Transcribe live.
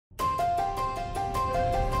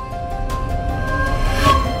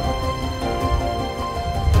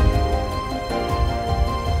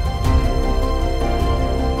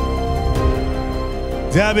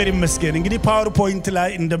እግዚአብሔር ይመስገን እንግዲህ ፓወርፖይንት ላይ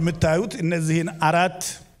እንደምታዩት እነዚህን አራት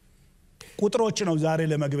ቁጥሮች ነው ዛሬ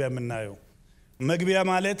ለመግቢያ የምናየው መግቢያ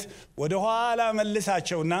ማለት ወደ ኋላ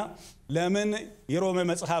መልሳቸውና ለምን የሮሜ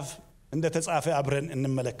መጽሐፍ እንደተጻፈ አብረን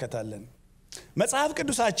እንመለከታለን መጽሐፍ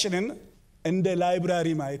ቅዱሳችንን እንደ ላይብራሪ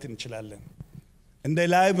ማየት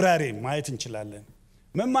እንችላለን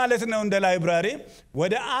ምን ማለት ነው እንደ ላይብራሪ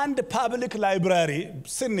ወደ አንድ ፓብሊክ ላይብራሪ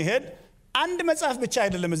ስንሄድ አንድ መጽሐፍ ብቻ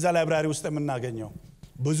አይደለም እዛ ላይብራሪ ውስጥ የምናገኘው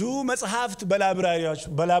ብዙ መጽሐፍት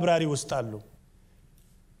በላይብራሪ ውስጥ አሉ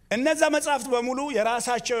እነዛ መጽሐፍት በሙሉ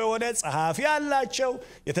የራሳቸው የሆነ ጸሐፊ አላቸው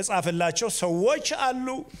የተጻፈላቸው ሰዎች አሉ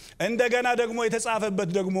እንደገና ደግሞ የተጻፈበት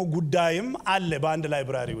ደግሞ ጉዳይም አለ በአንድ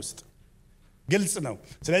ላይብራሪ ውስጥ ግልጽ ነው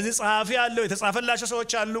ስለዚህ ጸሐፊ አለው የተጻፈላቸው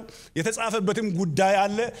ሰዎች አሉ የተጻፈበትም ጉዳይ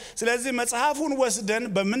አለ ስለዚህ መጽሐፉን ወስደን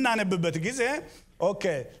በመናነብበት ጊዜ ኦኬ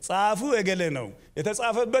ጸሐፊው እገሌ ነው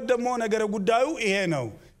የተጻፈበት ደግሞ ነገረ ጉዳዩ ይሄ ነው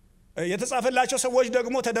የተጻፈላቸው ሰዎች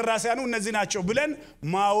ደግሞ ተደራሲያኑ እነዚህ ናቸው ብለን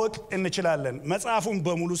ማወቅ እንችላለን መጽሐፉን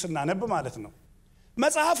በሙሉ ስናነብ ማለት ነው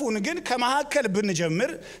መጽሐፉን ግን ከመሐከል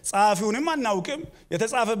ብንጀምር ጸሐፊውንም አናውቅም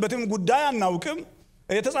የተጻፈበትም ጉዳይ አናውቅም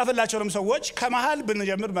የተጻፈላቸውም ሰዎች ከመሐል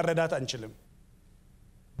ብንጀምር መረዳት አንችልም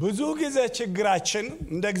ብዙ ጊዜ ችግራችን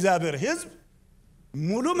እንደ እግዚአብሔር ሕዝብ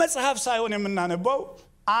ሙሉ መጽሐፍ ሳይሆን የምናነበው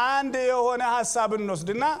አንድ የሆነ ሐሳብን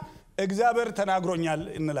ወስድና እግዚአብሔር ተናግሮኛል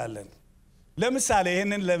እንላለን ለምሳሌ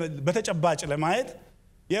ይሄንን በተጨባጭ ለማየት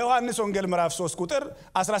የዮሐንስ ወንጌል ምዕራፍ 3 ቁጥር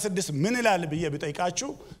 16 ምን ይላል ብዬ ብጠይቃችሁ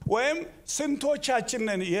ወይም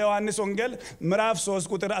ስንቶቻችንን የዮሐንስ ወንጌል ምዕራፍ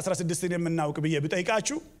 3 ቁጥር 16ን የምናውቅ ብዬ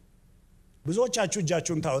ብጠይቃችሁ ብዙዎቻችሁ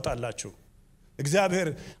እጃችሁን ታወጣላችሁ እግዚአብሔር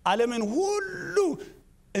ዓለምን ሁሉ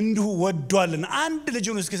እንዲሁ ወዷልና አንድ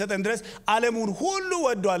ልጁን እስኪሰጠን ድረስ ዓለሙን ሁሉ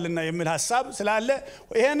ወዷልና የሚል ሐሳብ ስላለ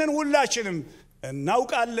ይሄንን ሁላችንም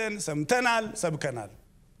እናውቃለን ሰምተናል ሰብከናል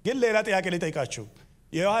ግን ሌላ ጥያቄ ልጠይቃችሁ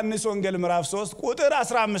የዮሐንስ ወንጌል ምዕራፍ 3 ቁጥር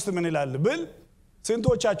 15 ምን ይላል ብል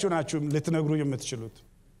ስንቶቻችሁ ናችሁ ልትነግሩ የምትችሉት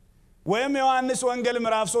ወይም የዮሐንስ ወንጌል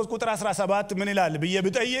ምዕራፍ 3 ቁጥር 17 ምን ይላል ብዬ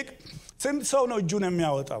ብጠይቅ ስንት ሰው ነው እጁን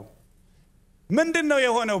የሚያወጣው ምንድነው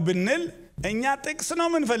የሆነው ብንል እኛ ጥቅስ ነው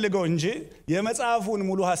የምንፈልገው እንጂ የመጽሐፉን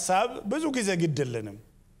ሙሉ ሐሳብ ብዙ ጊዜ ግድልንም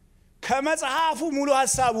ከመጽሐፉ ሙሉ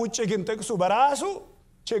ሐሳብ ውጪ ግን ጥቅሱ በራሱ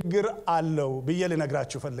ችግር አለው ብዬ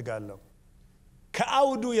ልነግራችሁ ፈልጋለሁ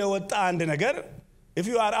ከአውዱ የወጣ አንድ ነገር if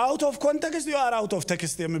you are out of context you are out of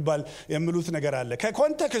text የሚሉት ነገር አለ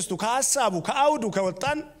ከኮንቴክስቱ ከሐሳቡ ከአውዱ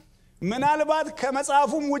ከወጣን ምናልባት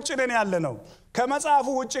ከመጽሐፉም ውጪ ነን ያለነው ከመጽሐፉ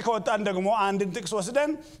ውጪ ከወጣን ደግሞ አንድን ጥቅስ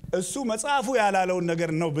ወስደን እሱ መጽሐፉ ያላለውን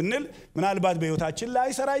ነገር ነው ብንል ምናልባት በህይወታችን ላይ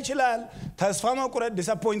ሰራ ይችላል ተስፋ መቁረጥ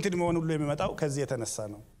ዲስአፖይንትድ መሆን ሁሉ የሚመጣው ከዚህ የተነሳ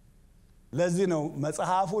ነው ለዚህ ነው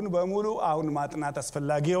መጽሐፉን በሙሉ አሁን ማጥናት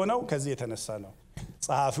አስፈላጊ የሆነው ከዚህ የተነሳ ነው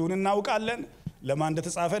ጸሐፊውን እናውቃለን ለማን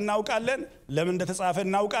እንደተጻፈ እናውቃለን ለምን እንደተጻፈ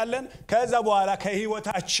እናውቃለን ከዛ በኋላ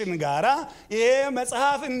ከህይወታችን ጋራ ይሄ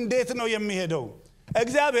መጽሐፍ እንዴት ነው የሚሄደው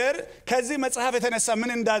እግዚአብሔር ከዚህ መጽሐፍ የተነሳ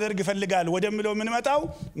ምን እንዳደርግ ይፈልጋል ወደሚለው ምን መጣው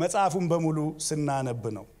መጽሐፉን በሙሉ ስናነብ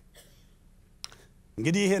ነው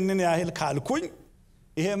እንግዲህ ይሄንን ያህል ካልኩኝ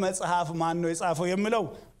ይሄ መጽሐፍ ማን ነው የጻፈው የሚለው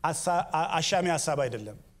አሻሚ ሐሳብ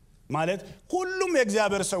አይደለም ማለት ሁሉም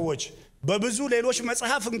የእግዚአብሔር ሰዎች በብዙ ሌሎች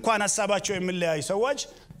መጽሐፍ እንኳን ሐሳባቸው የሚለያይ ሰዎች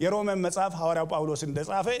የሮሜ መጽሐፍ ሐዋርያው ጳውሎስ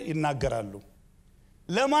እንደጻፈ ይናገራሉ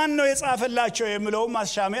ለማን ነው የጻፈላቸው የሚለው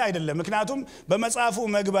ማሻሚ አይደለም ምክንያቱም በመጽሐፉ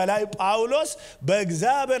መግቢያ ላይ ጳውሎስ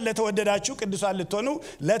በእግዚአብሔር ለተወደዳችሁ ቅዱሳን ልትሆኑ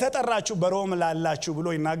ለተጠራችሁ በሮም ላላችሁ ብሎ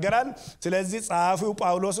ይናገራል ስለዚህ ጸሐፊው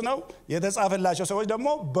ጳውሎስ ነው የተጻፈላቸው ሰዎች ደግሞ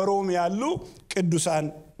በሮም ያሉ ቅዱሳን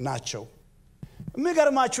ናቸው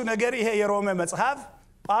የሚገርማችሁ ነገር ይሄ የሮሜ መጽሐፍ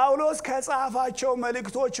ጳውሎስ ከጻፋቸው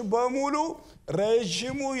መልእክቶች በሙሉ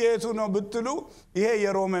ረጅሙ የቱ ነው ብትሉ ይሄ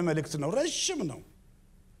የሮሜ መልእክት ነው ረጅም ነው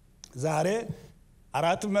ዛሬ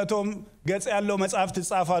 400 ገጽ ያለው መጽሐፍ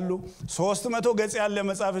ተጻፋሉ 300 ገጽ ያለ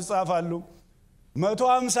መጽሐፍ ተጻፋሉ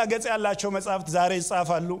 150 ገጽ ያላቸው መጽሐፍት ዛሬ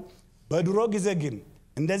ይጻፋሉ በድሮ ጊዜ ግን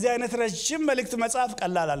እንደዚህ አይነት ረጅም መልእክት መጽሐፍ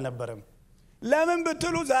ቀላል አልነበረም ለምን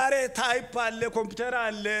ብትሉ ዛሬ ታይፕ አለ ኮምፒውተር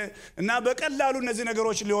አለ እና በቀላሉ እነዚህ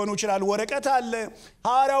ነገሮች ሊሆኑ ይችላል ወረቀት አለ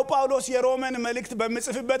ሐዋርያው ጳውሎስ የሮሜን መልእክት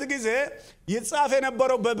በሚጽፍበት ጊዜ ይጻፍ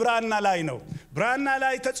የነበረው በብራና ላይ ነው ብራና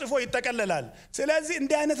ላይ ተጽፎ ይጠቀለላል ስለዚህ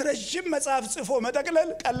እንዲህ አይነት ረጅም መጽሐፍ ጽፎ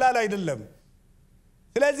መጠቅለል ቀላል አይደለም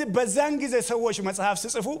ስለዚህ በዛን ጊዜ ሰዎች መጽሐፍ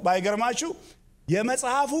ሲጽፉ ባይገርማችሁ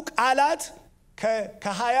የመጽሐፉ ቃላት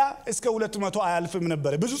ከ20 እስከ 200 አያልፍም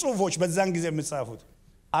ነበር ብዙ ጽሁፎች በዛን ጊዜ የሚጻፉት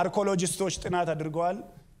አርኪኦሎጂስቶች ጥናት አድርገዋል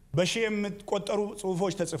በሺህ የሚቆጠሩ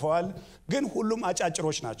ጽሁፎች ተጽፈዋል ግን ሁሉም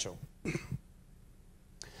አጫጭሮች ናቸው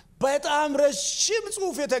በጣም ረጅም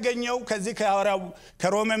ጽሁፍ የተገኘው ከዚህ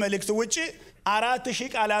ከሮሜ መልእክት ውጪ 4000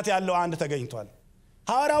 ቃላት ያለው አንድ ተገኝቷል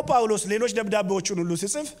ሐዋርያው ጳውሎስ ሌሎች ደብዳቤዎችን ሁሉ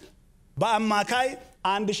ሲጽፍ በአማካይ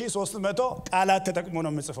 1300 ቃላት ተጠቅሞ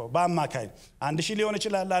ነው የሚጽፈው በአማካኝ 1000 ሊሆን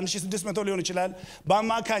ይችላል 1600 ሊሆን ይችላል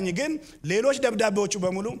በአማካኝ ግን ሌሎች ደብዳቤዎቹ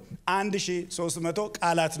በሙሉ 1300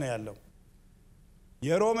 ቃላት ነው ያለው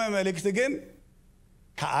የሮሜ መልእክት ግን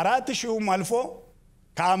ከ4000 አልፎ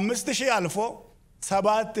ከ5000 አልፎ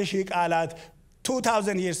 7000 ቃላት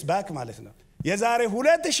 2000 years back ማለት ነው የዛሬ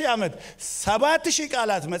 2000 ዓመት 7000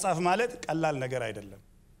 ቃላት መጻፍ ማለት ቀላል ነገር አይደለም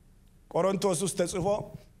ቆሮንቶስ ውስጥ ተጽፎ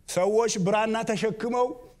ሰዎች ብራና ተሸክመው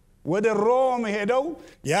ወደ ሮም ሄደው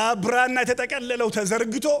ያ ብራና ተጠቀለለው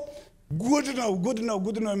ተዘርግቶ ጉድ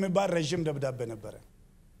ነው የሚባል ረጅም ደብዳቤ ነበር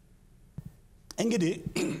እንግዲህ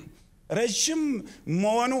ረጅም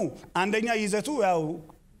መሆኑ አንደኛ ይዘቱ ያው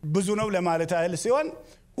ብዙ ነው ለማለት አይደል ሲሆን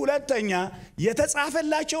ሁለተኛ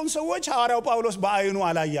የተጻፈላቸውን ሰዎች ሐዋርያው ጳውሎስ በአይኑ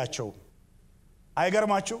አላያቸው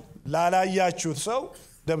አይገርማችሁ ላላያችሁት ሰው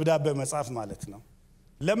ደብዳቤ መጻፍ ማለት ነው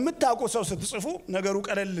ለምታውቁ ሰው ስትጽፉ ነገሩ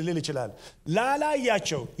ቀለል ሊል ይችላል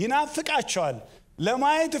ላላያቸው ይናፍቃቸዋል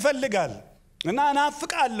ለማየት ይፈልጋል እና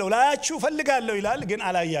ናፍቃለሁ ላያችሁ ፈልጋለሁ ይላል ግን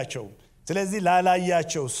አላያቸው ስለዚህ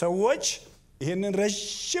ላላያቸው ሰዎች ይሄንን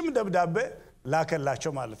ረጅም ደብዳቤ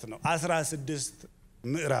ላከላቸው ማለት ነው 16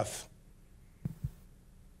 ምዕራፍ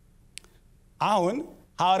አሁን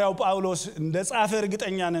ሐዋርያው ጳውሎስ እንደጻፈ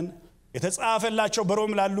እርግጠኛ ነን የተጻፈላቸው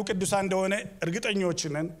በሮም ላሉ ቅዱሳን እንደሆነ እርግጠኞች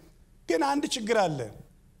ነን ግን አንድ ችግር አለ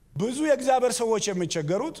ብዙ የእግዚአብሔር ሰዎች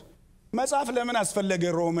የሚቸገሩት መጽሐፍ ለምን አስፈለገ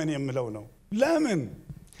ሮማን የሚለው ነው ለምን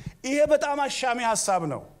ይሄ በጣም አሻሚ ሐሳብ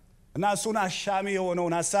ነው እና እሱን አሻሚ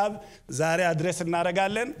የሆነውን ሐሳብ ዛሬ አድሬስ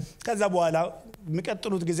እናደርጋለን ከዛ በኋላ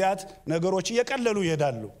የሚቀጥሉት ጊዜያት ነገሮች እየቀለሉ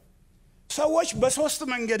ይሄዳሉ ሰዎች በሶስት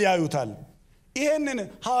መንገድ ያዩታል ይሄንን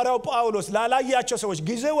ሐዋርያው ጳውሎስ ላላያቸው ሰዎች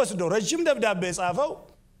ጊዜ ወስዶ ረጅም ደብዳቤ ጻፈው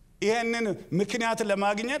ይሄንን ምክንያት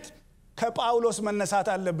ለማግኘት ከጳውሎስ መነሳት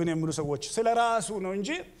አለብን የሚሉ ሰዎች ስለራሱ ነው እንጂ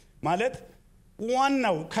ማለት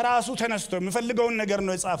ዋናው ከራሱ ተነስቶ የሚፈልገውን ነገር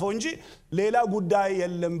ነው የጻፈው እንጂ ሌላ ጉዳይ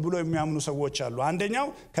የለም ብሎ የሚያምኑ ሰዎች አሉ አንደኛው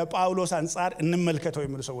ከጳውሎስ አንፃር እንመልከተው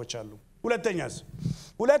የሚሉ ሰዎች አሉ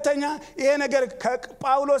ሁለተኛ ይሄ ነገር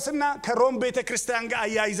ከጳውሎስና ከሮም ቤተክርስቲያን ጋር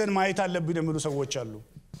አያይዘን ማየት አለብን የሚሉ ሰዎች አሉ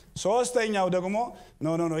ሶስተኛው ደግሞ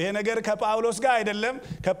ኖ ይሄ ነገር ከጳውሎስ ጋር አይደለም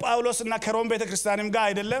ከጳውሎስና ከሮም ቤተክርስቲያንም ጋር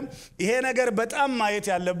አይደለም ይሄ ነገር በጣም ማየት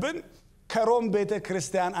ያለብን ከሮም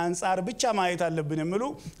ቤተክርስቲያን አንፃር ብቻ ማየት አለብን የሚሉ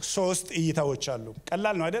ሶስት እይታዎች አሉ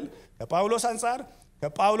ቀላል ነው አይደል ከጳውሎስ አንፃር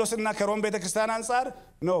ከጳውሎስና ከሮም ቤተክርስቲያን አንፃር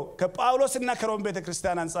ከጳውሎስና ከሮም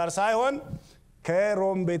ቤተክርስቲያን አንፃር ሳይሆን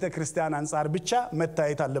ከሮም ቤተክርስቲያን አንፃር ብቻ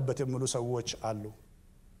መታየት አለበት የሚሉ ሰዎች አሉ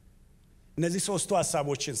እነዚህ ሶስቱ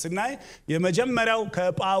ሐሳቦችን ስናይ የመጀመሪያው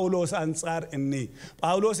ከጳውሎስ አንፃር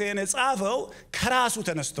ጳውሎስ የጻፈው ከራሱ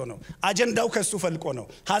ተነስቶ ነው አጀንዳው ከሱ ፈልቆ ነው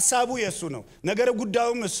ሐሳቡ የሱ ነው ነገር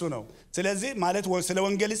ጉዳዩም እሱ ነው ስለዚህ ማለት ስለ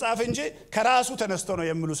ወንጌል ጻፈ እንጂ ከራሱ ተነስቶ ነው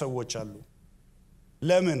የሚሉ ሰዎች አሉ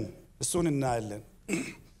ለምን እሱን እናያለን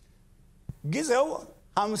ጊዜው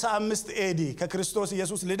 55 AD ከክርስቶስ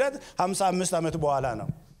ኢየሱስ ልደት 55 ዓመት በኋላ ነው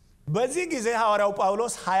በዚህ ጊዜ ሐዋርያው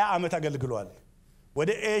ጳውሎስ 20 ዓመት አገልግሏል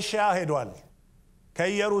ወደ ኤሽያ ሄዷል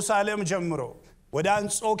ከኢየሩሳሌም ጀምሮ ወደ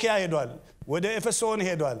አንጾኪያ ሄዷል ወደ ኤፌሶን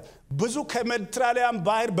ሄዷል ብዙ ከሜዲትራኒያን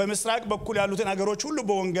ባህር በመስራቅ በኩል ያሉትን ሀገሮች ሁሉ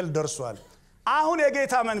በወንጌል ደርሷል አሁን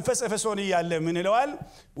የጌታ መንፈስ ኤፌሶን ይያለ ምን ይለዋል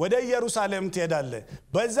ወደ ኢየሩሳሌም ትሄዳለህ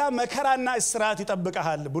በዛ መከራና እስራት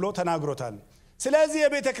ይጠብቀሃል ብሎ ተናግሮታል ስለዚህ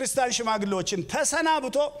የቤተክርስቲያን ሽማግሌዎችን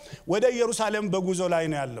ተሰናብቶ ወደ ኢየሩሳሌም በጉዞ ላይ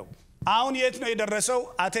ነው ያለው አሁን የት ነው የደረሰው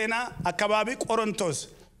አቴና አካባቢ ቆሮንቶስ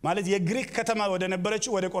ማለት የግሪክ ከተማ ወደ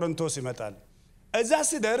ነበረችው ወደ ቆሮንቶስ ይመጣል እዛ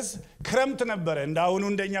ሲደርስ ክረምት ነበር እንዳሁኑ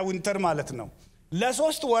እንደኛ ዊንተር ማለት ነው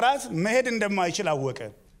ለ3 ወራት መሄድ እንደማይችል አወቀ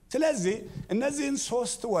ስለዚህ እነዚህን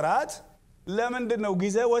 3 ወራት ለምንድነው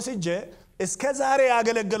ጊዜ ወስጄ እስከ ዛሬ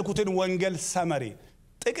ያገለገልኩትን ወንጌል ሰመሪ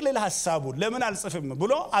ጥቅልል ሐሳቡ ለምን አልጽፍም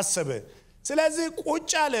ብሎ አሰበ ስለዚህ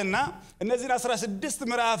ቁጭ አለና እነዚህን 16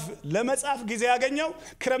 ምዕራፍ ለመጻፍ ጊዜ ያገኘው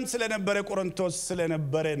ክረምት ስለነበረ ቆሮንቶስ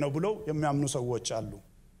ስለነበረ ነው ብሎ የሚያምኑ ሰዎች አሉ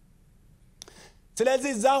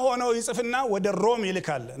ስለዚህ እዛ ሆኖ ይጽፍና ወደ ሮም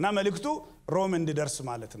ይልካል እና መልእክቱ ሮም እንዲደርስ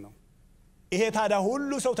ማለት ነው ይሄ ታዲያ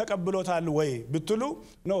ሁሉ ሰው ተቀብሎታል ወይ ብትሉ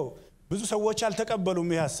ነው ብዙ ሰዎች አልተቀበሉም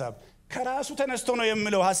ይሄ ሐሳብ ከራሱ ተነስቶ ነው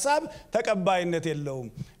የሚለው ሐሳብ ተቀባይነት የለውም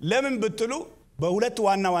ለምን ብትሉ በሁለት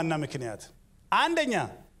ዋና ምክንያት አንደኛ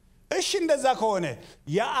እሺ እንደዛ ከሆነ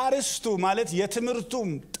የአርስቱ ማለት የትምርቱም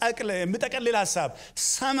የሚጠቀልል ሐሳብ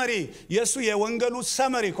ሰመሪ የሱ የወንጌሉ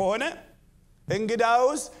ሰመሪ ከሆነ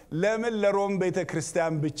እንግዳውስ ለምን ለሮም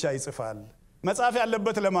ቤተክርስቲያን ብቻ ይጽፋል መጻፍ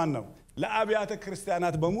ያለበት ለማን ነው ለአብያተ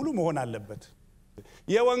ክርስቲያናት በሙሉ መሆን አለበት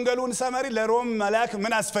የወንጌሉን ሰመሪ ለሮም መላክ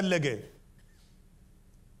ምን አስፈለገ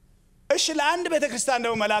እሺ ለአንድ ቤተክርስቲያን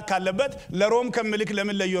ነው መላክ ካለበት ለሮም ከመልክ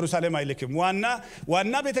ለምን ለኢየሩሳሌም አይልክም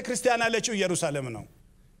ዋና ቤተክርስቲያን አለችው ኢየሩሳሌም ነው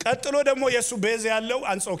ቀጥሎ ደግሞ የሱ ቤዝ ያለው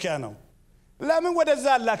አንጾኪያ ነው ለምን ወደዛ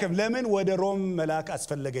አላከም ለምን ወደ ሮም መላክ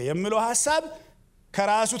አስፈለገ የሚለው ሐሳብ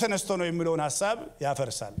ከራሱ ተነስቶ ነው የሚለውን ሐሳብ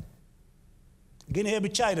ያፈርሳል ግን ይሄ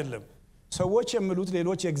ብቻ አይደለም ሰዎች የሚሉት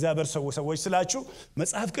ሌሎች የእግዚአብሔር ሰዎች ስላችሁ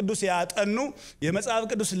መጽሐፍ ቅዱስ ያጠኑ የመጽሐፍ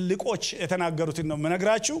ቅዱስ ልቆች የተናገሩትን ነው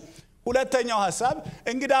መነግራችሁ ሁለተኛው ሐሳብ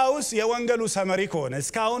እንግዳውስ የወንጌሉ ሰመሪ ከሆነ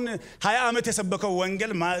እስካሁን 20 ዓመት የሰበከው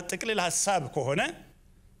ወንጌል ጥቅልል ሐሳብ ከሆነ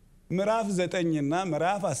ምዕራፍ 9 እና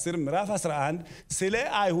ምዕራፍ 10 ምዕራፍ 11 ስለ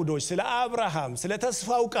አይሁዶች ስለ አብርሃም ስለ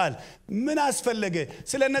ተስፋው ቃል ምን አስፈለገ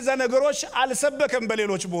ስለነዛ ነገሮች አልሰበከም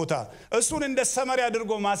በሌሎች ቦታ እሱን እንደ ሰመሪ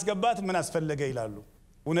አድርጎ ማስገባት ምን አስፈለገ ይላሉ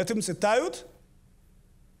እውነትም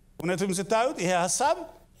ስታዩት ይሄ ሐሳብ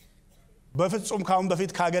በፍጹም ካሁን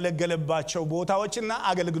በፊት ካገለገለባቸው ቦታዎችና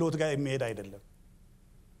አገልግሎት ጋር የሚሄድ አይደለም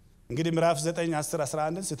እንግዲህ ምዕራፍ 9 10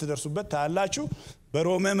 11 ስትደርሱበት ታላችሁ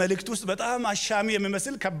በሮሜ መልእክት ውስጥ በጣም አሻሚ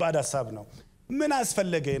የሚመስል ከባድ ሐሳብ ነው ምን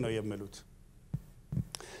አስፈለገ ነው የሚሉት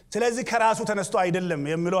ስለዚህ ከራሱ ተነስቶ አይደለም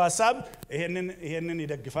የሚለው ሐሳብ ይሄንን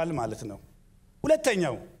ይደግፋል ማለት ነው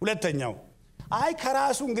ሁለተኛው አይ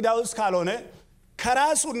ከራሱ እንግዳውስ ካልሆነ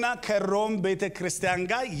ከራሱና ከሮም ቤተክርስቲያን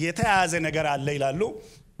ጋር የተያያዘ ነገር አለ ይላሉ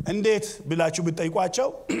እንዴት ብላችሁ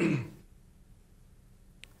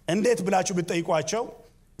ብትጠይቋቸው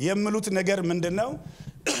የሚሉት ነገር ምንድነው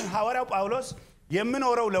ሐዋርያው ጳውሎስ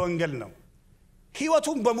የሚኖረው ለወንጌል ነው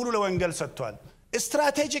ህይወቱን በሙሉ ለወንጌል ሰጥቷል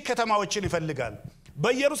ስትራቴጂክ ከተማዎችን ይፈልጋል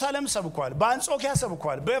በኢየሩሳሌም ሰብኳል በአንጾኪያ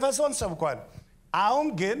ሰብኳል በኤፌሶን ሰብኳል አሁን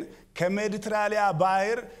ግን ከሜዲትራሊያ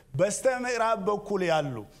ባህር በስተምዕራብ በኩል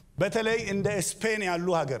ያሉ በተለይ እንደ ስፔን ያሉ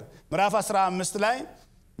ሀገር ምዕራፍ 15 ላይ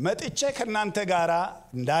መጥቼ ከናንተ ጋራ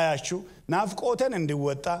እንዳያችሁ ናፍቆተን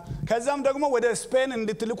እንዲወጣ ከዛም ደግሞ ወደ ስፔን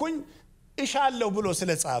እንድትልኩኝ እሻለሁ ብሎ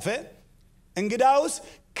ስለጻፈ እንግዳውስ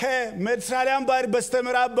ከሜዲትራሊያን ባህር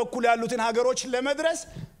በስተምዕራብ በኩል ያሉትን ሀገሮች ለመድረስ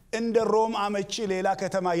እንደ ሮም አመቺ ሌላ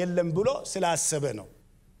ከተማ የለም ብሎ ስላሰበ ነው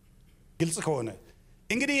ግልጽ ከሆነ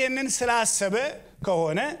እንግዲህ ይሄንን ስላሰበ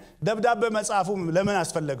ከሆነ ደብዳቤ መጻፉ ለምን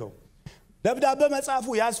አስፈለገው ደብዳቤ መጻፉ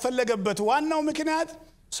ያስፈለገበት ዋናው ምክንያት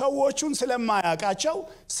ሰዎቹን ስለማያውቃቸው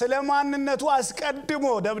ስለማንነቱ አስቀድሞ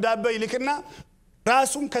ደብዳቤ ይልክና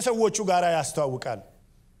ራሱን ከሰዎቹ ጋር ያስተዋውቃል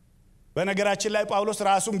በነገራችን ላይ ጳውሎስ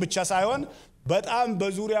ራሱን ብቻ ሳይሆን በጣም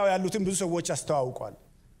በዙሪያው ያሉትን ብዙ ሰዎች አስተዋውቋል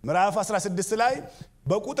ምዕራፍ 16 ላይ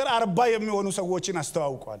በቁጥር 40 የሚሆኑ ሰዎችን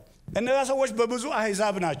አስተዋውቋል እነዛ ሰዎች በብዙ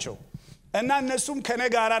አህዛብ ናቸው እና እነሱም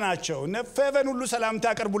ከነጋራ ናቸው ነፈቨን ሁሉ ሰላምታ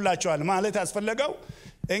ያቀርቡላቸዋል ማለት ያስፈልገው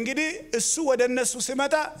እንግዲህ እሱ ወደ እነሱ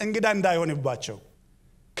ሲመጣ እንግዳ እንዳይሆንባቸው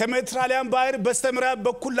ከሜዲትራሊያን ባህር በስተምዕራብ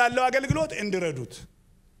በኩል ላለው አገልግሎት እንዲረዱት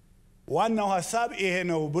ዋናው ሐሳብ ይሄ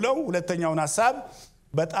ነው ብለው ሁለተኛውን ሐሳብ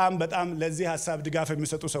በጣም ለዚህ ሐሳብ ድጋፍ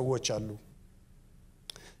የሚሰጡ ሰዎች አሉ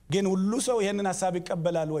ግን ሁሉ ሰው ይሄንን ሐሳብ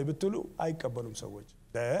ይቀበላል ወይ ብትሉ አይቀበሉም ሰዎች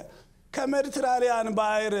ከሜዲትራሊያን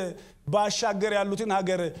ባህር ባሻገር ያሉትን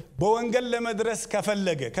ሀገር በወንጌል ለመድረስ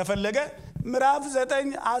ከፈለገ ምዕራፍ 9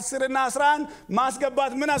 10 እና 11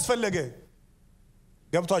 ማስገባት ምን አስፈለገ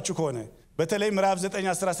ገብቷችሁ ከሆነ በተለይ ምዕራፍ 9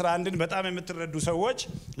 10 11ን በጣም የምትረዱ ሰዎች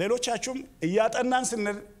ሌሎቻችሁም እያጠናን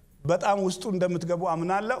ስንል በጣም ውስጡ እንደምትገቡ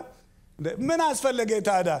አምናለሁ ምን አስፈለገ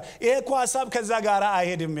ታዲያ ይሄ እኮ ሐሳብ ከዛ ጋር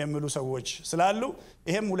አይሄድም የሚሉ ሰዎች ስላሉ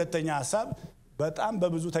ይሄም ሁለተኛ ሐሳብ በጣም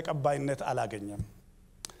በብዙ ተቀባይነት አላገኘም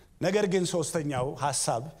ነገር ግን ሶስተኛው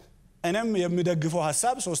ሐሳብ እኔም የሚደግፈው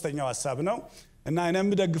ሐሳብ ሶስተኛው ሐሳብ ነው እና እኔም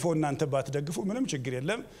የምደግፈው እናንተ ባትደግፉ ምንም ችግር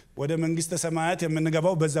የለም ወደ መንግስተ ሰማያት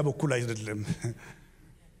የምንገባው በዛ በኩል አይደለም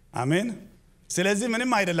አሜን ስለዚህ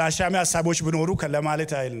ምንም አይደለም አሻሚ ሐሳቦች ቢኖሩ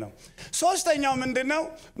ለማለት አይል ነው ሶስተኛው ምንድነው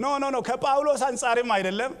ኖ ከጳውሎስ አንጻርም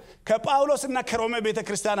አይደለም ከጳውሎስና ከሮሜ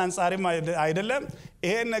ቤተክርስቲያን አንጻርም አይደለም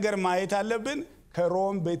ይሄን ነገር ማየት አለብን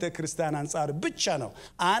ከሮም ቤተክርስቲያን አንጻር ብቻ ነው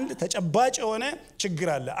አንድ ተጨባጭ የሆነ ችግር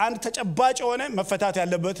አለ አንድ ተጨባጭ የሆነ መፈታት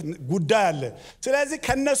ያለበት ጉዳይ አለ ስለዚህ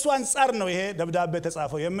ከነሱ አንጻር ነው ይሄ ደብዳቤ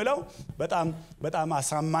ተጻፈው የሚለው በጣም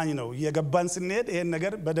አሳማኝ ነው የገባን ስንሄድ ይሄን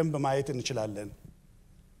ነገር በደንብ ማየት እንችላለን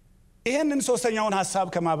ይሄንን ሶስተኛውን ሐሳብ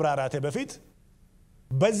ከማብራራቴ በፊት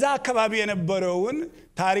በዛ አካባቢ የነበረውን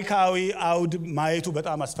ታሪካዊ አውድ ማየቱ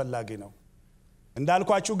በጣም አስፈላጊ ነው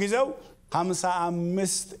እንዳልኳችሁ ጊዜው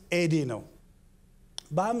 55 ኤዲ ነው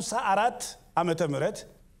በ54 ዓመተ ምህረት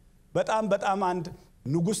በጣም አንድ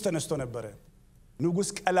ንጉስ ተነስቶ ነበር ንጉስ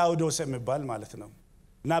ቀላውዶስ የሚባል ማለት ነው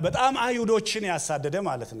እና በጣም አይሁዶችን ያሳደደ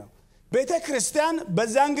ማለት ነው ቤተክርስቲያን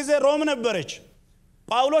በዛን ጊዜ ሮም ነበረች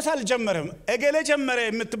ጳውሎስ አልጀመረም እገሌ ጀመረ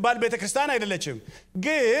የምትባል ቤተክርስቲያን አይደለችም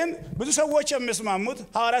ግን ብዙ ሰዎች የሚስማሙት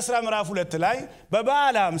ሐዋርያት ሥራ ምዕራፍ 2 ላይ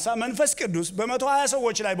በበዓለ ሃምሳ መንፈስ ቅዱስ በ120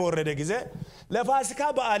 ሰዎች ላይ በወረደ ጊዜ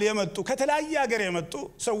ለፋሲካ በዓል የመጡ ከተለያየ ሀገር የመጡ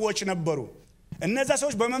ሰዎች ነበሩ እነዛ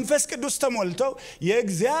ሰዎች በመንፈስ ቅዱስ ተሞልተው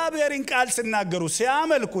የእግዚአብሔርን ቃል ሲናገሩ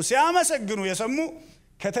ሲያመልኩ ሲያመሰግኑ የሰሙ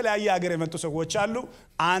ከተለያየ ሀገር የመጡ ሰዎች አሉ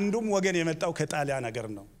አንዱም ወገን የመጣው ከጣሊያን ሀገር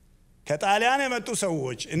ነው ከጣሊያን የመጡ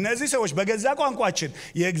ሰዎች እነዚህ ሰዎች በገዛ ቋንቋችን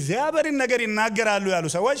የእግዚአብሔርን ነገር ይናገራሉ ያሉ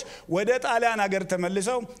ሰዎች ወደ ጣሊያን ሀገር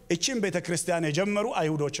ተመልሰው እቺን ቤተክርስቲያን የጀመሩ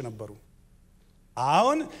አይሁዶች ነበሩ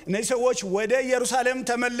አሁን እነዚህ ሰዎች ወደ ኢየሩሳሌም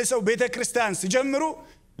ተመልሰው ቤተክርስቲያን ሲጀምሩ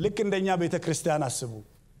ልክ እንደኛ ቤተክርስቲያን አስቡ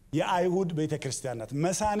የአይሁድ ቤተክርስቲያን ናት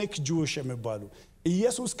መሳኒክ ጁዊሽ የሚባሉ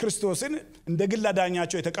ኢየሱስ ክርስቶስን እንደ ግል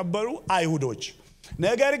አዳኛቸው የተቀበሉ አይሁዶች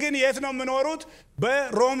ነገር ግን የት ነው የሚኖሩት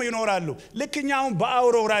በሮም ይኖራሉ ልክኛው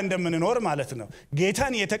በአውሮራ እንደምንኖር ማለት ነው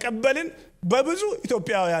ጌታን የተቀበልን በብዙ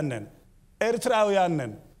ኢትዮጵያውያን ነን ኤርትራውያን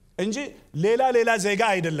ነን እንጂ ሌላ ዜጋ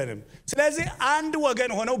አይደለንም ስለዚህ አንድ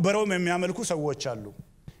ወገን ሆነው በሮም የሚያመልኩ ሰዎች አሉ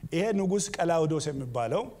ይሄ ንጉስ ቀላውዶስ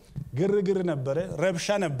የሚባለው ግርግር ነበረ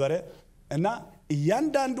ረብሻ ነበረ እና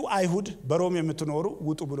እያንዳንዱ አይሁድ በሮም የምትኖሩ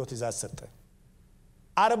ውጡ ብሎ ትእዛዝ ሰጠ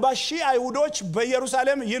 40,000 አይሁዶች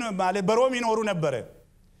በኢየሩሳሌም ማለት በሮም ይኖሩ ነበር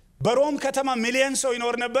በሮም ከተማ ሚሊዮን ሰው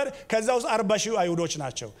ይኖር ነበር ከዛው 40,000 አይሁዶች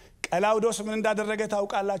ናቸው ቀላውዶስ ምን እንዳደረገ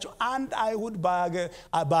ታውቃላችሁ አንድ አይሁድ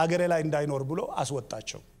በአገሬ ላይ እንዳይኖር ብሎ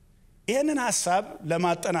አስወጣቸው ይሄንን ሐሳብ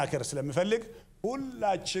ለማጠናከር ስለሚፈልግ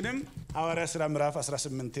ሁላችንም ሐዋርያ ሥራ ምዕራፍ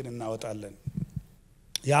 18ን እናወጣለን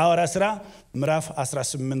የሐዋርያ ሥራ ምዕራፍ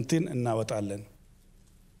 18ን እናወጣለን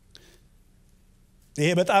ይሄ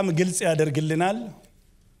በጣም ግልጽ ያደርግልናል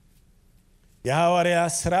የሐዋርያ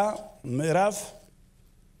ሥራ ምዕራፍ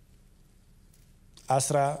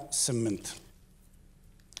 18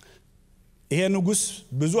 ይሄ ንጉስ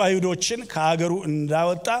ብዙ አይሁዶችን ከሀገሩ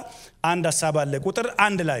እንዳወጣ አንድ ሐሳብ አለ ቁጥር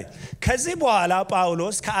 1 ላይ ከዚህ በኋላ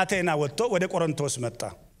ጳውሎስ ከአቴና ወጥቶ ወደ ቆሮንቶስ መጣ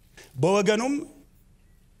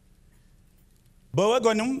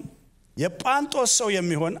በወገኑም የጳንጦስ ሰው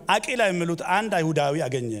የሚሆን አቂላ የሚሉት አንድ አይሁዳዊ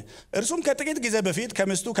አገኘ እርሱም ከጥቂት ጊዜ በፊት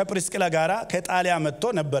ከሚስቱ ከፕሪስቅላ ጋራ ከጣሊያ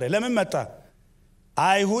መጥቶ ነበር ለምን መጣ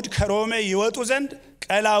አይሁድ ከሮሜ ይወጡ ዘንድ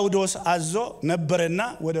ቀላውዶስ አዞ ነበርና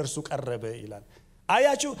ወደ እርሱ ቀረበ ይላል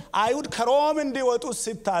አያችሁ አይሁድ ከሮም እንዲወጡ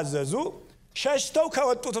ሲታዘዙ ሸሽተው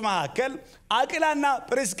ከወጡት መካከል አቂላና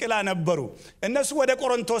ፕሪስቅላ ነበሩ እነሱ ወደ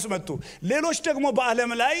ቆሮንቶስ መጡ ሌሎች ደግሞ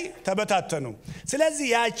በዓለም ላይ ተበታተኑ ስለዚህ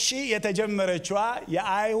ያቺ የተጀመረችው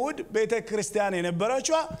የአይሁድ ቤተክርስቲያን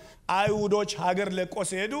የነበረችው አይሁዶች ሀገር ለቆ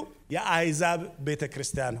ሲሄዱ የአይዛብ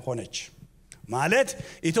ቤተክርስቲያን ሆነች ማለት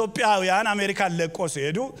ኢትዮጵያውያን አሜሪካን ለቆ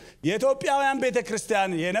ሲሄዱ የኢትዮጵያውያን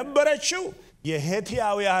ቤተክርስቲያን የነበረችው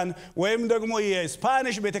የሄቲያውያን ወይም ደግሞ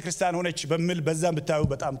የስፓኒሽ ቤተክርስቲያን ሆነች በሚል በዛም ብታዩ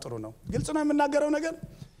በጣም ጥሩ ነው ግልጽ ነው የምናገረው ነገር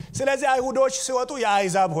ስለዚህ አይሁዶች ሲወጡ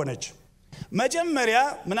የአይዛብ ሆነች መጀመሪያ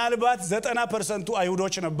ምናልባት 90%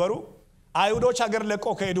 አይሁዶች ነበሩ አይሁዶች ሀገር ለቆ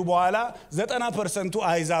ከሄዱ በኋላ 90%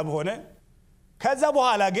 አይዛብ ሆነ ከዛ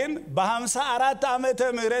በኋላ ግን በ54 ዓመተ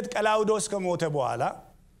ምህረት ቀላውዶስ ከሞተ በኋላ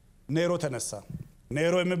ኔሮ ተነሳ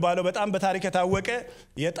ኔሮ የሚባለው በጣም በታሪክ የታወቀ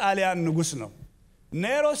የጣሊያን ንጉስ ነው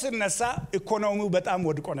ኔሮ ሲነሳ ኢኮኖሚው በጣም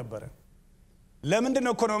ወድቆ ነበር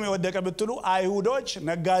ለምንድነው ኢኮኖሚ ወደቀ ብትሉ አይሁዶች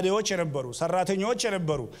ነጋዴዎች የነበሩ ሰራተኞች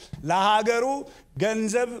የነበሩ ለሀገሩ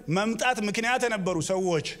ገንዘብ መምጣት ምክንያት የነበሩ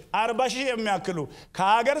ሰዎች 40,000 የሚያክሉ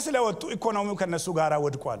ከሀገር ስለወጡ ኢኮኖሚው ከነሱ ጋር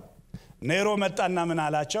ወድቋል ኔሮ መጣና ምን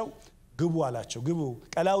አላቸው ግቡ አላቸው ግቡ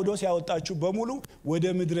ቀላውዶስ ያወጣችሁ በሙሉ ወደ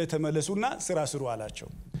ምድር ተመለሱና ስራ ስሩ አላቸው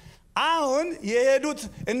አሁን የሄዱት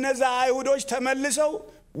እነዛ አይሁዶች ተመልሰው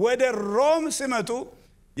ወደ ሮም ሲመጡ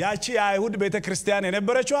ያቺ የአይሁድ ቤተክርስቲያን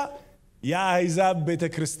የነበረችው የአይዛብ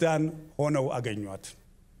ቤተክርስቲያን ሆነው አገኙት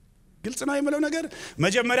ግልጽ ነው የሚለው ነገር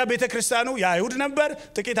መጀመሪያ ቤተክርስቲያኑ የአይሁድ ነበር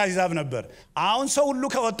ጥቂት አይዛብ ነበር አሁን ሰው ሁሉ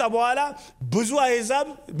ከወጣ በኋላ ብዙ አይዛብ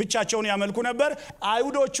ብቻቸውን ያመልኩ ነበር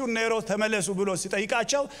አይሁዶቹ ኔሮ ተመለሱ ብሎ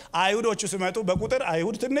ሲጠይቃቸው አይሁዶቹ ሲመጡ በቁጥር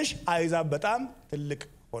አይሁድ ትንሽ አይዛብ በጣም ትልቅ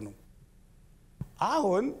ሆኑ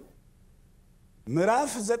አሁን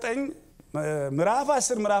ምዕራፍ 9 ምዕራፍ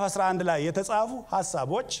 10 ምዕራፍ 11 ላይ የተጻፉ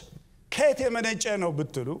ሐሳቦች ከየት የመነጨ ነው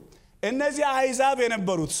ብትሉ እነዚህ አይዛብ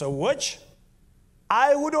የነበሩት ሰዎች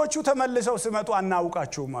አይሁዶቹ ተመልሰው ሲመጡ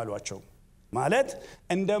አናውቃቸውም አሏቸው ማለት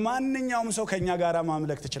እንደማንኛውም ሰው ከኛ ጋር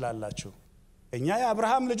ማምለክ ትችላላችሁ እኛ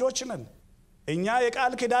የአብርሃም ልጆች ነን እኛ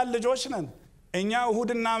የቃል ኪዳን ልጆች ነን እኛ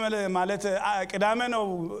እሁድና ማለት ቅዳሜ ነው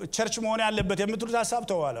ቸርች መሆን ያለበት የምትሉት ሐሳብ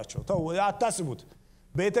ተዋላቸው ተው አታስቡት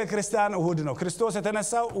ቤተክርስቲያን እሁድ ነው ክርስቶስ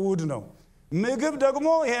የተነሳው እሁድ ነው ምግብ ደግሞ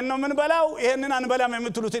ይሄን ነው ምን በላው ይሄንን አንበላም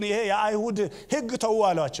የምትሉትን ይሄ የአይሁድ ህግ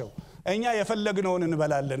ተዋላቸው እኛ የፈለግነውን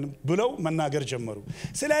እንበላለን ብለው መናገር ጀመሩ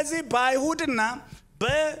ስለዚህ በአይሁድና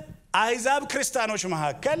በአይዛብ ክርስቲያኖች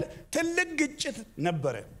መካከል ትልቅ ግጭት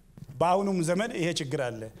ነበረ በአሁኑም ዘመን ይሄ ችግር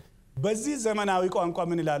አለ በዚህ ዘመናዊ ቋንቋ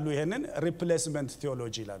ምን ይላሉ ይሄንን ሪፕሌስመንት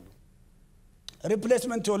ቴዎሎጂ ይላሉ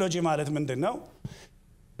ሪፕሌስመንት ቴዎሎጂ ማለት ምንድነው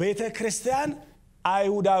ቤተክርስቲያን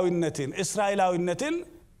አይሁዳዊነትን እስራኤላዊነትን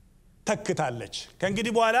ተክታለች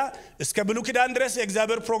ከእንግዲህ በኋላ እስከ ብሉይ ኪዳን ድረስ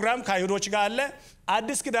የእግዚአብሔር ፕሮግራም ከአይሁዶች ጋር አለ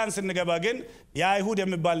አዲስ ኪዳን ስንገባ ግን የአይሁድ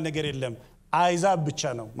የሚባል ነገር የለም አይዛብ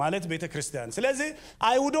ብቻ ነው ማለት ቤተክርስቲያን ስለዚህ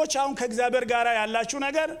አይሁዶች አሁን ከእግዚአብሔር ጋር ያላችሁ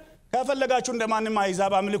ነገር ከፈለጋችሁ እንደማንም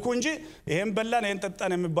አይዛብ አምልኩ እንጂ ይሄን በላን ይሄን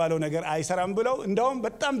ጠጣን የሚባለው ነገር አይሰራም ብለው እንደውም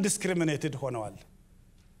በጣም ዲስክሪሚኔትድ ሆነዋል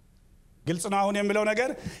ግልጽ ነው አሁን የሚለው ነገር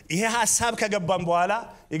ይሄ ሐሳብ ከገባን በኋላ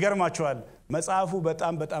ይገርማችኋል መጽሐፉ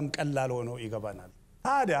በጣም ቀላል ሆኖ ይገባናል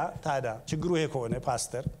ታዲያ ችግሩ ይሄ ከሆነ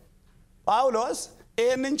ፓስተር ጳውሎስ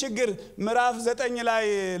ይሄንን ችግር ምዕራፍ 9 ላይ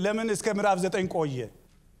ለምን እስከ ምዕራፍ 9 ቆየ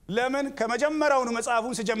ለምን ከመጀመሪያው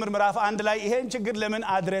መጽሐፉን ሲጀምር ምዕራፍ 1 ላይ ይሄን ችግር ለምን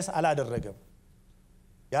አድሬስ አላደረገም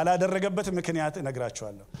ያላደረገበት ምክንያት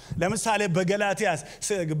እነግራችኋለሁ ለምሳሌ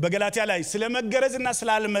በገላትያ ላይ ስለመገረዝና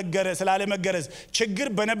ስላለመገረዝ ችግር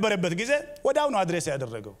በነበረበት ጊዜ ወዳውኑ አድሬስ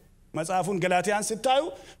ያደረገው መጽሐፉን ገላትያን ስታዩ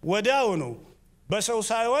ወዳውኑ በሰው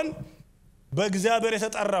ሳይሆን በእግዚአብሔር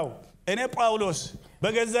የተጠራው እኔ ጳውሎስ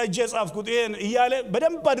በገዛ እጄ ጻፍኩት ይሄን እያለ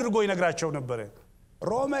በደንብ አድርጎ ይነግራቸው ነበር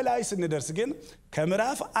ሮሜ ላይ ስንደርስ ግን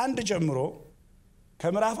ከምዕራፍ 1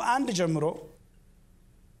 ጀምሮ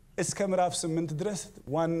እስከ ምዕራፍ 8 ድረስ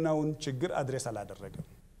ዋናውን ችግር አድሬስ አላደረገም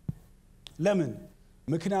ለምን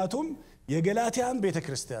ምክንያቱም የገላትያን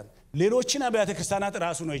ቤተክርስቲያን ሌሎችን አብያተ ክርስቲያናት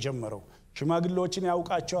ራሱ ነው የጀመረው ሽማግሌዎችን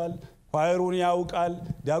ያውቃቸዋል ኳየሩን ያውቃል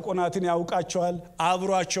ዲያቆናትን ያውቃቸዋል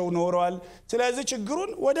አብሯቸው ኖረዋል ስለዚህ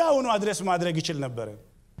ችግሩን ወዳውኑ አድሬስ ማድረግ ይችል ነበር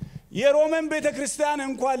የሮማን ቤተክርስቲያን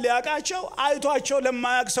እንኳን ሊያቃቸው አይቷቸው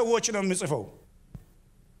ለማያቅ ሰዎች ነው የሚጽፈው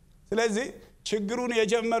ስለዚህ ችግሩን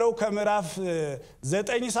የጀመረው ከምዕራፍ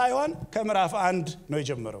 9 ሳይሆን ከምዕራፍ 1 ነው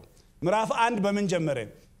የጀመረው ምዕራፍ 1 በምን ጀመረ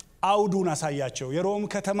አውዱን አሳያቸው የሮም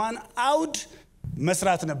ከተማን አውድ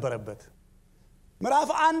መስራት ነበረበት ምዕራፍ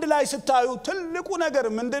 1 ላይ ስታዩ ትልቁ ነገር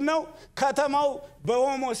ምንድነው ከተማው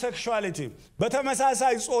በሆሞሴክሹዋሊቲ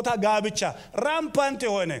በተመሳሳይ ጾታ ጋብቻ ራምፓንት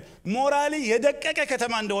የሆነ ሞራሊ የደቀቀ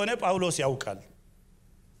ከተማ እንደሆነ ጳውሎስ ያውቃል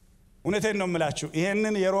እውነቴን ነው የምላችሁ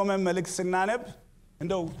ይሄንን የሮማን መልእክት ስናነብ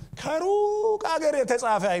እንደው ከሩቅ ሀገር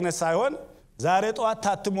የተጻፈ አይነት ሳይሆን ዛሬ ጧት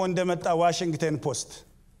ታትሞ እንደመጣ ዋሽንግተን ፖስት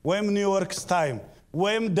ወይም ኒውዮርክ ታይም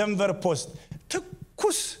ወይም ደንቨር ፖስት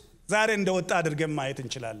ትኩስ ዛሬ እንደወጣ አድርገን ማየት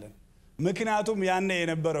እንችላለን ምክንያቱም ያኔ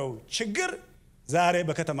የነበረው ችግር ዛሬ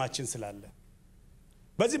በከተማችን ስላለ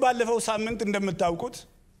በዚህ ባለፈው ሳምንት እንደምታውቁት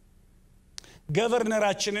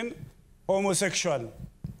ገቨርነራችንን ሆሞሴክሹዋል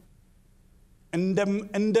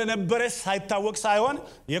እንደነበረ ሳይታወቅ ሳይሆን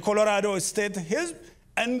የኮሎራዶ ስቴት ህዝብ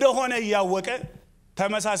እንደሆነ ያወቀ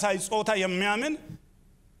ተመሳሳይ ጾታ የሚያምን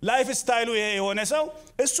ላይፍ ስታይሉ የሆነ ሰው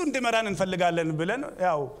እሱ እንዲመራን እንፈልጋለን ብለን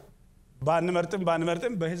ያው ባንመርጥም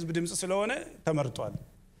በህዝብ ድምጽ ስለሆነ ተመርጧል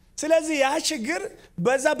ስለዚህ ያ ችግር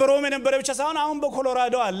በዛ በሮም የነበረ ብቻ ሳይሆን አሁን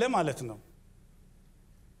በኮሎራዶ አለ ማለት ነው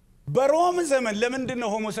በሮም ዘመን ለምንድነው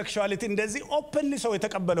ሆሞሴክሹዋሊቲ እንደዚህ ኦፕንሊ ሰው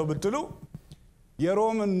የተቀበለው ብትሉ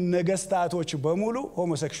የሮም ነገስታቶች በሙሉ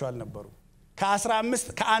ሆሞሴክሹዋል ነበሩ ከ15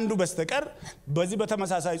 ከአንዱ በስተቀር በዚህ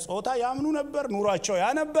በተመሳሳይ ጾታ ያምኑ ነበር ኑሯቸው ያ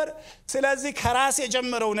ነበር ስለዚህ ከራስ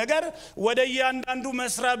የጀመረው ነገር ወደ ያንዳንዱ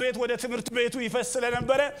መስሪያ ቤት ወደ ትምህርት ቤቱ ይፈስ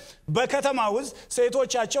ስለነበረ በከተማ ውስጥ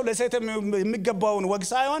ሴቶቻቸው ለሴት የሚገባውን ወግ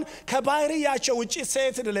ሳይሆን ከባህሪያቸው ውጪ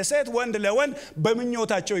ሴት ለሴት ወንድ ለወንድ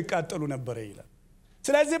በመኞታቸው ይቃጠሉ ነበር ይላል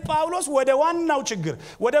ስለዚህ ጳውሎስ ወደ ዋናው ችግር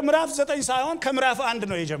ወደ ምዕራፍ 9 ሳይሆን ከምዕራፍ 1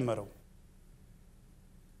 ነው የጀመረው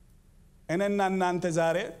እነና እናንተ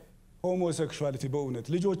ዛሬ ሆሞሴክሹዋሊቲ በእውነት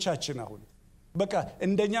ልጆቻችን አሁን በቃ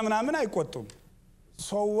እንደኛ ምናምን አይቆጡም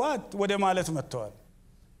ሶዋት ወደ ማለት መጥተዋል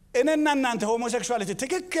እነና እናንተ ሆሞሴክሹዋሊቲ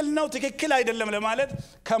ትክክል ነው ትክክል አይደለም ለማለት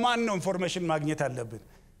ከማን ነው ኢንፎርሜሽን ማግኘት አለብን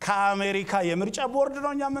ከአሜሪካ የምርጫ ቦርድ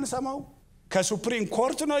ነው እኛ የምንሰማው ከሱፕሪም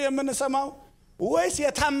ኮርት ነው የምንሰማው ወይስ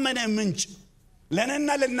የታመነ ምንጭ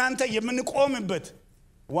ለነና ለናንተ የምንቆምበት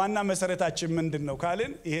ዋና መሰረታችን ምንድነው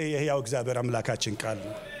ካልን ይሄ የሕያው እግዚአብሔር አምላካችን ቃል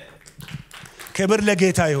ነው ክብር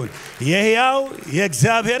ለጌታ ይሁን የሕያው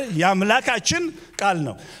የእግዚአብሔር የአምላካችን ቃል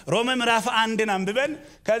ነው ሮሜ ምዕራፍ 1 አንብበን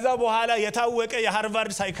ከዛ በኋላ የታወቀ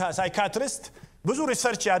የሃርቫርድ ሳይካትሪስት ብዙ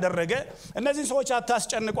ሪሰርች ያደረገ እነዚህ ሰዎች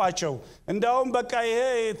አታስጨንቋቸው እንደውም በቃ ይሄ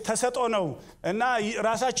ተሰጦ ነው እና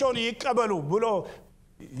ራሳቸውን ይቀበሉ ብሎ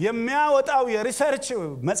የሚያወጣው የሪሰርች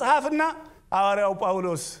መጽሐፍና ሐዋርያው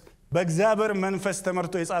ጳውሎስ በእግዚአብሔር መንፈስ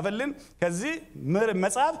ተመርቶ የጻፈልን ከዚህ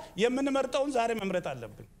መጽሐፍ የምንመርጠውን ዛሬ መምረጥ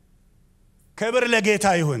አለብን ክብር ለጌታ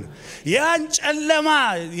ይሁን ያን ጨለማ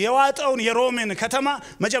የዋጠውን የሮምን ከተማ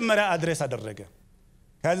መጀመሪያ አድሬስ አደረገ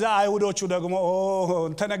ከዛ አይሁዶቹ ደግሞ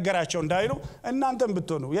ተነገራቸው እንዳይሉ እናንተም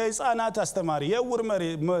ብትሆኑ የሕፃናት አስተማሪ የውር መሪ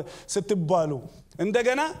ስትባሉ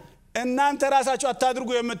እንደገና እናንተ ራሳችሁ አታድርጉ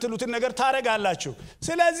የምትሉትን ነገር ታረጋላችሁ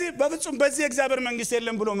ስለዚህ በፍጹም በዚህ እግዚአብሔር መንግስት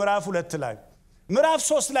የለም ብሎ ምዕራፍ 2 ላይ ምዕራፍ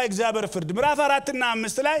 3 ላይ እግዚአብሔር ፍርድ ምዕራፍ 4 እና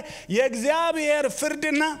 5 ላይ የእግዚአብሔር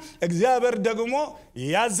ፍርድና እግዚአብሔር ደግሞ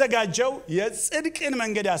ያዘጋጀው የጽድቅን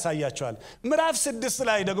መንገድ ያሳያቸዋል ምዕራፍ 6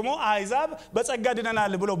 ላይ ደግሞ አሕዛብ በጸጋ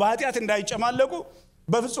ድነናል ብሎ በኃጢአት እንዳይጨማለቁ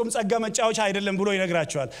በፍጹም ጸጋ መጫወቻ አይደለም ብሎ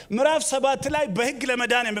ይነግራቸዋል ምዕራፍ 7 ላይ በሕግ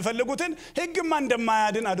ለመዳን የሚፈልጉትን ሕግማ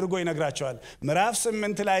እንደማያድን አድርጎ ይነግራቸዋል ምዕራፍ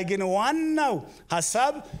 8 ላይ ግን ዋናው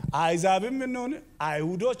ሐሳብ አሕዛብም ብንሆን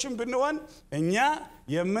አይሁዶችም ብንሆን እኛ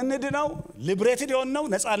የምንድነው ሊብሬትድ የሆነው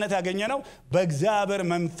ነፃነት ያገኘነው በእግዚአብሔር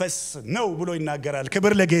መንፈስ ነው ብሎ ይናገራል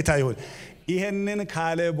ክብር ለጌታ ይሁን ይሄንን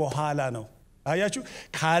ካለ በኋላ ነው አያችሁ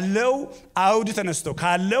ካለው አውድ ተነስቶ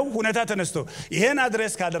ካለው ሁኔታ ተነስቶ ይሄን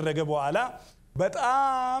አድሬስ ካደረገ በኋላ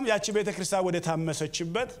በጣም ያቺ ቤተክርስቲያን ወደ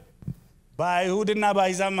ታመሰችበት በአይሁድና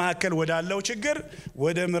በአሕዛብ መካከል ወዳለው ችግር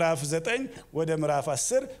ወደ ምዕራፍ 9 ወደ ምዕራፍ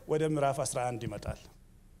 10 ወደ ምዕራፍ 11 ይመጣል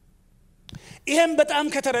ይሄን በጣም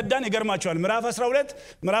ከተረዳን ይገርማቸዋል ምዕራፍ 12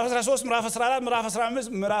 ምዕራፍ 13 ምዕራፍ 14 ምዕራፍ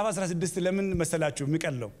 15 ምዕራፍ 16 ለምን መሰላችሁ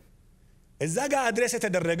የሚቀለው እዛ ጋር አድሬስ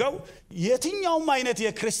የተደረገው የትኛውም አይነት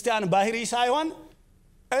የክርስቲያን ባህሪ ሳይሆን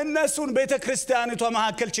እነሱን ቤተክርስቲያኒቷ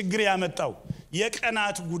መካከል ችግር ያመጣው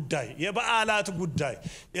የቀናት ጉዳይ የበዓላት ጉዳይ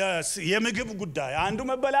የምግብ ጉዳይ አንዱ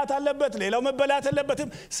መበላት አለበት ሌላው መበላት አለበትም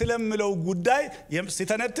ስለምለው ጉዳይ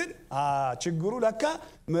ሲተነትን ችግሩ ለካ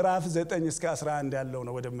ምዕራፍ 9 እስከ 11 ያለው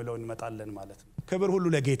ነው ወደምለው እንመጣለን ማለት ነው ክብር ሁሉ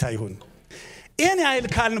ለጌታ ይሁን ይሄን ያህል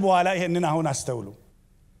ካልን በኋላ ይሄንን አሁን አስተውሉ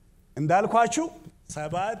እንዳልኳችሁ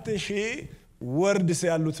 7000 ወርድስ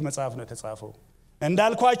ያሉት መጽሐፍ ነው የተጻፈው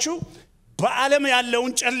እንዳልኳችሁ በዓለም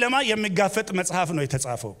ያለውን ጨለማ የሚጋፈጥ መጽሐፍ ነው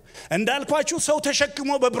የተጻፈው እንዳልኳችሁ ሰው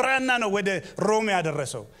ተሸክሞ በብራና ነው ወደ ሮም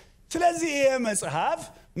ያደረሰው ስለዚህ ይሄ መጽሐፍ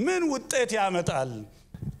ምን ውጤት ያመጣል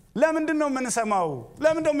ለምንድነው የምንሰማው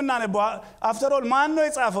ለምንድነው የምናነበው አፍተር ኦል ማን ነው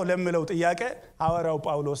የጻፈው ለምለው ጥያቄ ሐዋርያው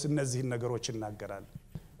ጳውሎስ እነዚህን ነገሮች ይናገራል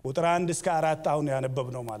ቁጥር 1 እስከ 4 አሁን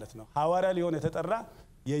ያነበብነው ማለት ነው ሐዋርያ ሊሆን የተጠራ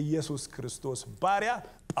የኢየሱስ ክርስቶስ ባሪያ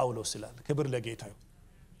ጳውሎስ ይላል ክብር ለጌታ ይሁን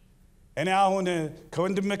እኔ አሁን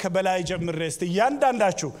ከወንድሜ ከበላይ ጀምሬ እስቲ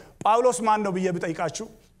ያንዳንዳችሁ ጳውሎስ ማን ነው ብዬ ብጠይቃችሁ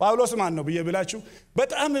ጳውሎስ ማን ነው ብዬ ብላችሁ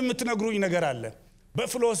በጣም የምትነግሩኝ ነገር አለ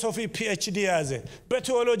በፊሎሶፊ ፒኤችዲ ያዘ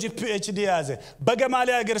በቴዎሎጂ ፒኤችዲ ያዘ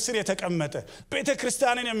በገማሊያ እግር ስር የተቀመጠ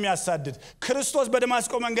ቤተክርስቲያንን የሚያሳድድ ክርስቶስ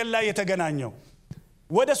በደማስቆ መንገድ ላይ የተገናኘው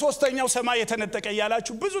ወደ ሶስተኛው ሰማይ የተነጠቀ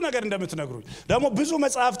ያላችሁ ብዙ ነገር እንደምትነግሩኝ ደግሞ ብዙ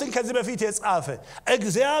መጽሐፍትን ከዚህ በፊት የጻፈ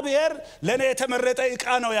እግዚአብሔር ለኔ የተመረጠ ዕቃ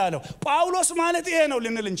ነው ያለው ጳውሎስ ማለት ይሄ ነው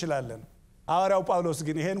ልንል እንችላለን ሐዋርያው ጳውሎስ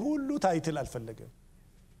ግን ይሄን ሁሉ ታይትል አልፈለገም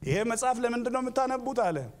ይሄ መጽሐፍ ለምንድነው የምታነቡት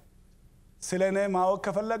አለ ስለኔ ማወቅ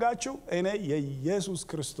ከፈለጋችሁ እኔ የኢየሱስ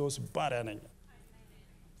ክርስቶስ ባሪያ ነኝ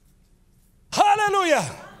ሃሌሉያ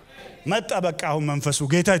መጣ በቃ አሁን መንፈሱ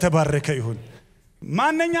ጌታ የተባረከ ይሁን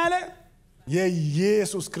ማንኛ አለ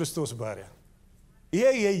የኢየሱስ ክርስቶስ ባሪያ ይሄ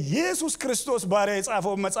የኢየሱስ ክርስቶስ ባሪያ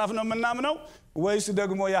የጻፈው መጽሐፍ ነው የምናምነው ወይስ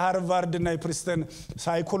ደግሞ የሃርቫርድ እና የፕሪንስተን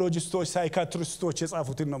ሳይኮሎጂስቶች ሳይካትሪስቶች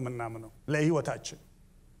የጻፉትን ነው የምናምነው ለህይወታችን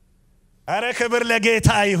አረ ክብር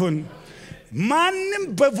ለጌታ ይሁን ማንንም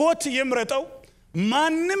በቮት ይምረጠው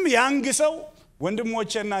ማንንም ያንግሰው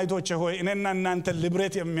ወንድሞቼና አይቶቼ ሆይ እኔና እናንተ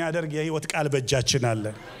ሊብሬት የሚያደርግ የህይወት ቃል በእጃችን አለ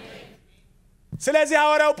ስለዚህ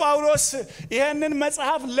ሐዋርያው ጳውሎስ ይሄንን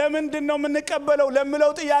መጽሐፍ ለምንድነው የምንቀበለው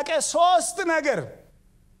ለምለው ጥያቄ ሶስት ነገር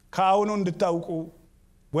ካሁኑ እንድታውቁ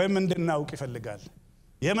ወይም እንድናውቅ ይፈልጋል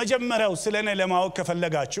የመጀመሪያው ስለኔ ለማወቅ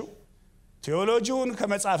ከፈለጋችሁ ቴዎሎጂውን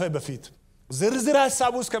ከመጻፈ በፊት ዝርዝር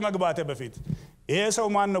ሐሳቡ እስከ መግባቴ በፊት ይሄ ሰው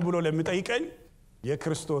ማን ነው ብሎ ለሚጠይቀኝ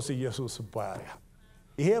የክርስቶስ ኢየሱስ ባሪያ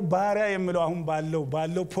ይሄ ባሪያ የሚለው አሁን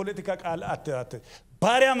ባለው ፖለቲካ ቃል አትራት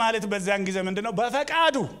ባሪያ ማለት በዚያን ጊዜ ምንድነው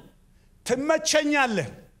በፈቃዱ ትመቸኛለህ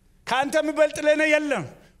ካንተ የሚበልጥ ለኔ የለም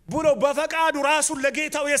ብሎ በፈቃዱ ራሱን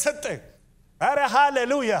ለጌታው የሰጠ አረ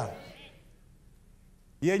ሃሌሉያ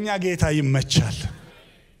የኛ ጌታ ይመቻል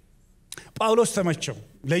ጳውሎስ ተመቸው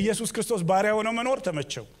ለኢየሱስ ክርስቶስ ባሪያ ሆኖ መኖር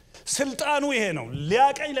ተመቸው ስልጣኑ ይሄ ነው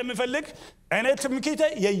ሊያቀኝ ለሚፈልግ እኔ ትምክህቴ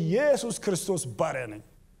የኢየሱስ ክርስቶስ ባሪያ ነኝ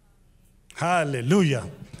ሃሌሉያ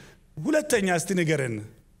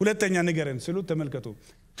ሁለተኛ ንገረን ስሉት ተመልከቱ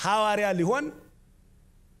ሐዋርያ ሊሆን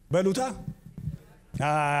በሉታ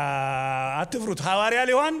አትፍሩት ሐዋርያ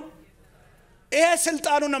ሊሆን ይሄ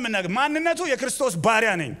ስልጣኑ ነው የምናገር ማንነቱ የክርስቶስ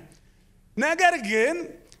ባሪያ ነኝ ነገር ግን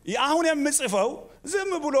አሁን የምጽፈው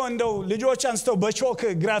ዝም ብሎ እንደው ልጆች አንስተው በቾክ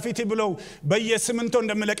ግራፊቲ ብለው በየስምንቶ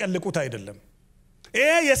እንደምለቀልቁት አይደለም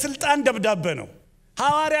ይሄ የስልጣን ደብዳቤ ነው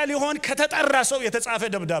ሐዋርያ ሊሆን ከተጠራ ሰው የተጻፈ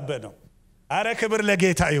ደብዳቤ ነው አረ ክብር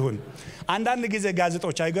ለጌታ ይሁን አንዳንድ ጊዜ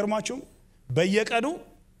ጋዜጦች አይገርማችሁም በየቀኑ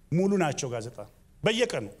ሙሉ ናቸው ጋዜጣ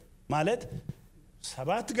በየቀኑ ማለት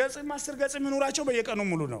 7 ገጽ 10 ገጽ ምኑራቸው በየቀኑ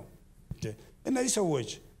ሙሉ ነው እነዚህ ሰዎች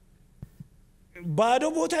ባዶ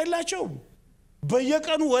ቦታ የላቸውም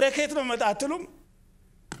በየቀኑ ወረከት ነው መጣጥሉም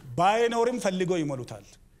ባይኖርም ፈልገው ይሞሉታል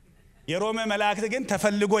የሮሜ መላእክት ግን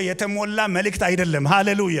ተፈልጎ የተሞላ መልእክት አይደለም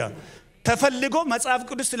ሃሌሉያ ተፈልጎ መጽሐፍ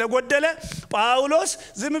ቅዱስ ስለጎደለ ጳውሎስ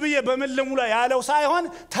ዝም ብዬ በመለሙላ ያለው ሳይሆን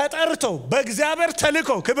ተጠርቶ በእግዚአብሔር ተልኮ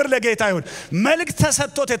ክብር ለጌታ ይሁን መልእክት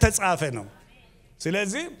ተሰጥቶት የተጻፈ ነው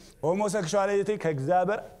ስለዚህ ሆሞሴክሹዋሊቲ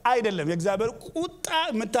ከእግዚአብሔር አይደለም የእግዚአብሔር ቁጣ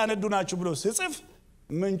መታነዱ ናችሁ ብሎ ሲጽፍ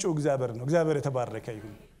ምንጩ እግዚአብሔር ነው እግዚአብሔር የተባረከ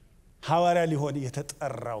ይሁን ሐዋርያ ሊሆን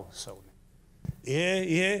የተጠራው ሰው ነው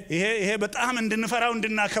ይሄ በጣም እንድንፈራው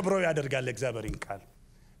እንድናከብረው ያደርጋል እግዚአብሔርን ቃል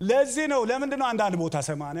ለዚህ ነው ለምንድነው አንዳንድ ቦታ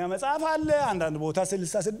 80 መጽሐፍ አለ አንዳንድ ቦታ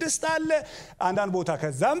 66 አለ አንዳንድ ቦታ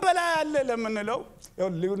ከዛም በላይ አለ ለምንለው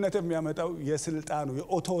ልዩነት የሚያመጣው የስልጣኑ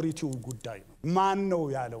የኦቶሪቲው ጉዳይ ነው ማን ነው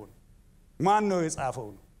ያለው ማን ነው የጻፈው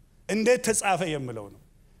እንዴት ተጻፈ የሚለው ነው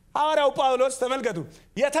ሐዋርያው ጳውሎስ ተመልከቱ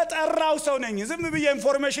የተጠራው ሰው ነኝ ዝም ብዬ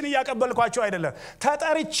ኢንፎርሜሽን ያቀበልኳቸው አይደለም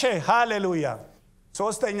ተጠርቼ ሃሌሉያ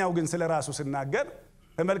ሶስተኛው ግን ስለራሱ ሲናገር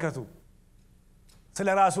ተመልከቱ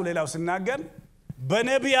ስለራሱ ሌላው ሲናገር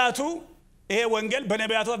በነቢያቱ ይሄ ወንጌል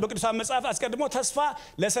በነቢያቱ በቅዱሳን መጽሐፍ አስቀድሞ ተስፋ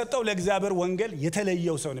ለሰጠው ለእግዚአብሔር ወንጌል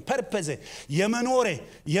የተለየው ሰው ነው ፐርፐዝ የመኖሬ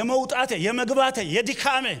የመውጣቴ የመግባቴ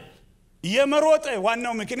የድካሜ የመሮጤ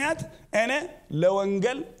ዋናው ምክንያት እኔ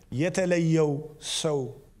ለወንጌል የተለየው ሰው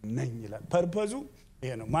ነኝ ይላል ፐርፐዙ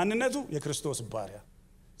ይሄ ነው ማንነቱ የክርስቶስ ባሪያ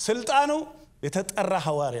ስልጣኑ የተጠራ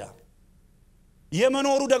ሐዋርያ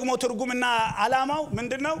የመኖሩ ደግሞ ትርጉምና ዓላማው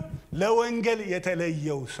ምንድነው ለወንጌል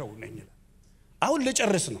የተለየው ሰው ነኝ ይላል አሁን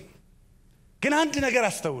ልጨርስ ነው ግን አንድ ነገር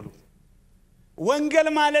አስተውሉ ወንጌል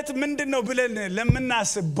ማለት ምንድነው ብለን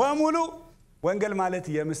ለምናስብ በሙሉ ወንጌል ማለት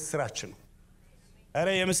የምስራች ነው አረ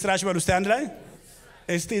የምስራች በሉ እስቲ አንድ ላይ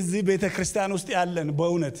እስቲ እዚህ ቤተክርስቲያን ውስጥ ያለን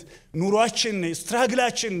በእውነት ኑሯችን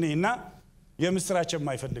ስትራግላችንና የምስራች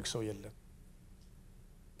የማይፈልግ ሰው የለም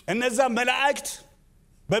እነዛ መላእክት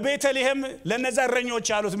በቤተልሔም ለነዛ እረኞች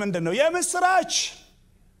ያሉት ምንድነው የምስራች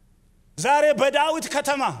ዛሬ በዳዊት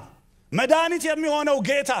ከተማ መድኃኒት የሚሆነው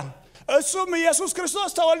ጌታ እሱም ኢየሱስ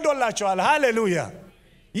ክርስቶስ ተወልዶላቸዋል ሃሌሉያ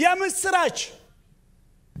የምስራች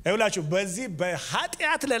ይውላችሁ በዚህ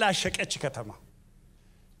በኃጢአት ለላሸቀች ከተማ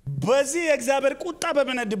በዚህ የእግዚአብሔር ቁጣ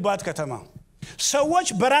በመነድባት ከተማ ሰዎች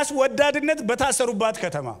በራስ ወዳድነት በታሰሩባት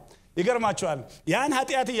ከተማ ይገርማቸዋል ያን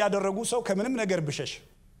ኃጢአት ያደረጉ ሰው ከምንም ነገር ብሸሽ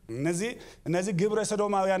እነዚህ ግብረ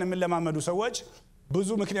ሰዶማውያን የሚለማመዱ ሰዎች ብዙ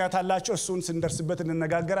ምክንያት አላቸው እሱን ስንደርስበት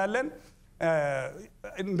እንነጋገራለን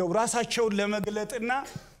እንደው ራሳቸውን ለመግለጥና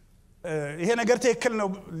ይሄ ነገር ትክክል ነው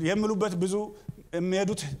የሚሉበት ብዙ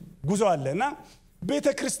የሚሄዱት ጉዞ አለና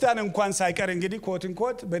ቤተክርስቲያን እንኳን ሳይቀር እንግዲህ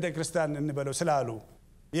ኮት ቤተክርስቲያን እንበለው ስላሉ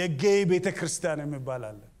የጌይ ቤተክርስቲያን የሚባል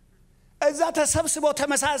አለ እዛ ተሰብስበው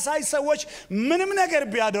ተመሳሳይ ሰዎች ምንም ነገር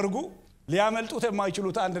ቢያደርጉ ሊያመልጡት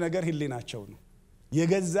የማይችሉት አንድ ነገር ህሊናቸው ነው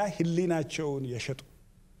የገዛ ህሊናቸውን የሸጡ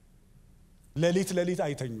ለሊት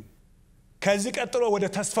አይተኙ ከዚህ ቀጥሎ ወደ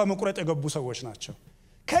ተስፋ መቁረጥ የገቡ ሰዎች ናቸው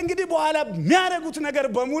ከእንግዲህ በኋላ የሚያደርጉት ነገር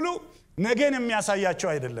በሙሉ ነገን የሚያሳያቸው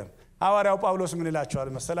አይደለም ሐዋርያው ጳውሎስ ምን ይላቸዋል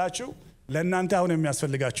መሰላችሁ ለእናንተ አሁን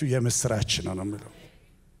የሚያስፈልጋችሁ የምስራች ነው የሚለው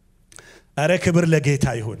አረ ክብር ለጌታ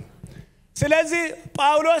ይሁን ስለዚህ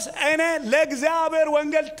ጳውሎስ እኔ ለእግዚአብሔር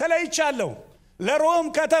ወንጌል ተለይቻለሁ ለሮም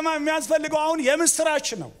ከተማ የሚያስፈልገው አሁን የምስራች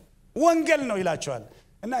ነው ወንጌል ነው ይላቸዋል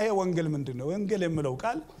እና ይሄ ወንጌል ምንድነው ወንጌል የሚለው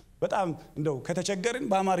ቃል በጣም እንደው ከተቸገርን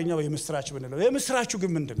በአማርኛው የምስራች ብንለው የምስራቹ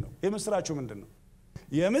ግን ምንድነው የምስራቹ ምንድነው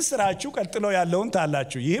የምስራቹ ቀጥሎ ያለውን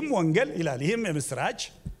ታላችሁ ይህም ወንጌል ይላል ይህም የምስራች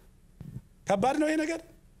ከባድ ነው ይሄ ነገር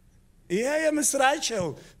ይሄ የምስራች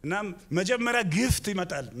እና መጀመሪያ ግፍት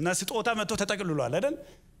ይመጣል እና ስጦታ መጥቶ ተጠቅልሏል አይደል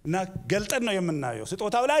እና ገልጠን ነው የምናየው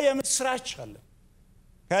ስጦታው ላይ የምስራች አለ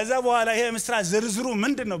ከዛ በኋላ ይሄ የምስራች ዝርዝሩ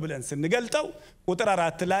ምንድነው ብለን ስንገልጠው ቁጥር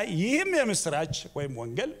 4 ላይ ይህም የምስራች ወይም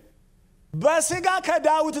ወንጌል በስጋ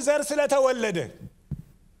ከዳዊት ዘር ስለተወለደ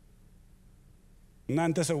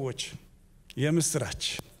እናንተ ሰዎች የምስራች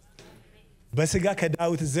በስጋ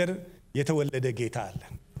ከዳዊት ዘር የተወለደ ጌታ አለ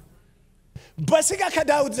በስጋ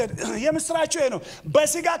ከዳዊት ዘር የምስራች ነው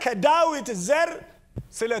በስጋ ከዳዊት ዘር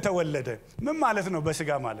ስለተወለደ ምን ማለት ነው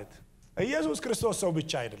በስጋ ማለት ኢየሱስ ክርስቶስ ሰው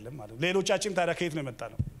ብቻ አይደለም ማለት ሌሎቻችን ታዲያ ከየት ነው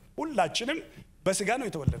የመጣነው ሁላችንም በስጋ ነው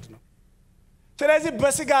የተወለድነው ስለዚህ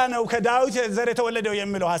በስጋ ነው ከዳዊት ዘር የተወለደው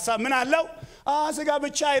የሚለው ሐሳብ ምን አለው ስጋ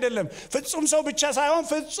ብቻ አይደለም ፍጹም ሰው ብቻ ሳይሆን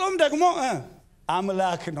ፍጹም ደግሞ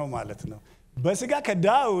አምላክ ነው ማለት ነው በስጋ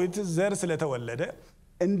ከዳዊት ዘር ስለተወለደ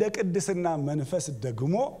እንደ ቅድስና መንፈስ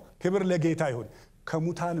ደግሞ ክብር ለጌታ ይሁን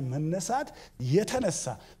ከሙታን መነሳት የተነሳ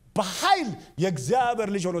በኃይል የእግዚአብሔር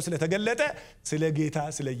ልጅ ሆኖ ስለተገለጠ ስለ ጌታ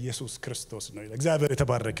ስለ ኢየሱስ ክርስቶስ ነው እግዚአብሔር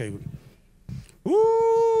የተባረከ ይሁን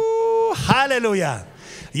ሃሌሉያ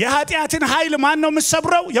የኃጢአትን ኃይል ማን ነው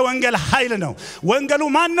መስብረው የወንጌል ኃይል ነው ወንጌሉ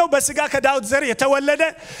ማን ነው በስጋ ከዳዊት ዘር የተወለደ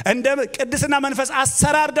እንደ ቅድስና መንፈስ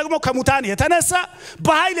አሰራር ደግሞ ከሙታን የተነሳ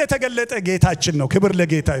በኃይል የተገለጠ ጌታችን ነው ክብር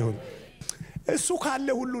ለጌታ ይሁን እሱ ካለ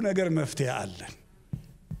ሁሉ ነገር መፍትሄ አለ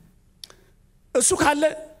እሱ ካለ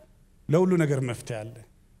ለሁሉ ነገር መፍትሄ አለ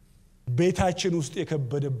ቤታችን ውስጥ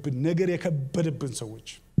የከበደብን ሰዎች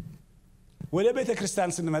ወደ ቤተ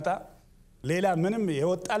ክርስቲያን ስንመጣ ሌላ ምንም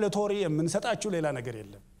የወጣ ለቶሪ የምንሰጣችሁ ሌላ ነገር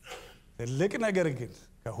የለም ትልቅ ነገር ግን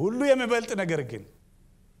ከሁሉ የሚበልጥ ነገር ግን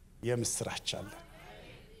የምስራች አለ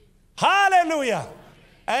ሃሌሉያ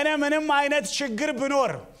እኔ ምንም አይነት ችግር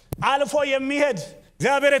ብኖር አልፎ የሚሄድ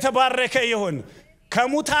እግዚአብሔር የተባረከ ይሁን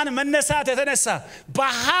ከሙታን መነሳት የተነሳ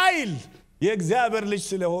በኃይል የእግዚአብሔር ልጅ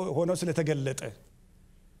ሆኖ ስለተገለጠ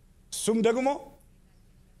እሱም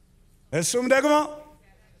ደግሞ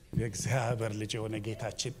የእግዚአብሔር ልጅ የሆነ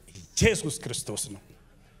ጌታችን ኢየሱስ ክርስቶስ ነው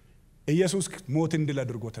ኢየሱስ ሞትን ድል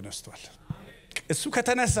አድርጎ ተነስቷል እሱ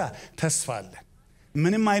ከተነሳ ተስፋ አለ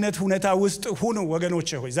ምንም አይነት ሁኔታ ውስጥ ሁኑ ወገኖቼ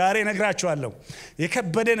ሆይ ዛሬ ነግራችኋለሁ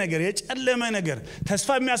የከበደ ነገር የጨለመ ነገር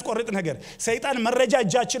ተስፋ የሚያስቆርጥ ነገር ሰይጣን መረጃ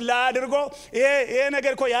እጃችን ላይ አድርጎ ይሄ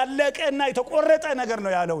ነገር እኮ ያለቀና የተቆረጠ ነገር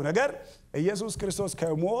ነው ያለው ነገር ኢየሱስ ክርስቶስ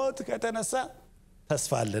ከሞት ከተነሳ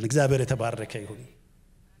ተስፋ አለን እግዚአብሔር የተባረከ ይሁን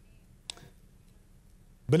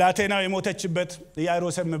ብላቴናው የሞተችበት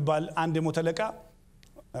ያይሮስ የሚባል አንድ የሞተለቃ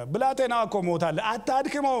ብላቴናው እኮ ሞታለ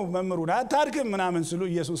አታድክመው መምሩን አታድክም ምናምን ስሉ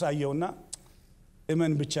ኢየሱስ አየውና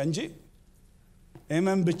እመን ብቻ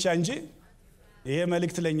እንጂ ይሄ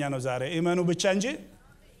መልእክት ለኛ ነው ዛሬ እመኑ ብቻ እንጂ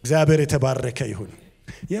እግዚአብሔር የተባረከ ይሁን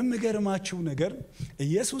የሚገርማችሁ ነገር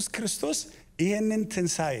ኢየሱስ ክርስቶስ ይሄንን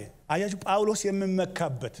ትንሳኤ አያችሁ ጳውሎስ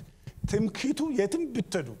የሚመካበት ትምክቱ የትም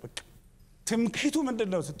ብትዱ በቃ ትምክቱ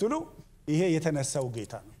ምንድነው ስትሉ ይሄ የተነሳው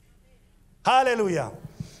ጌታ ነው ሃሌሉያ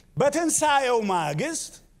በትንሳኤው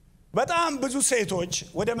ማግስት በጣም ብዙ ሴቶች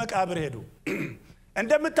ወደ መቃብር ሄዱ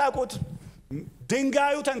እንደምታውቁት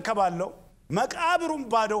ድንጋዩ ተንከባለው መቃብሩን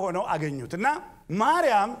ባዶ ሆኖ አገኙትና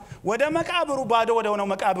ማርያም ወደ መቃብሩ ባዶ ወደ ሆነው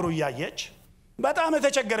መቃብሩ ያየች በጣም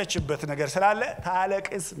የተቸገረችበት ነገር ስላለ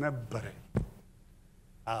ታለቅስ ነበር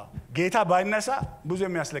ጌታ ባይነሳ ብዙ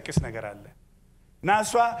የሚያስለቅስ ነገር አለ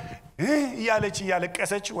ናሷ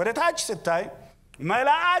እያለቀሰች ወደ ታች ስታይ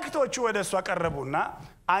መላእክቶቹ ወደሷ ቀረቡና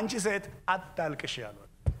አንቺ ሴት አታልቅሽ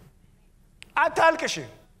ያሏት አታልቅሽ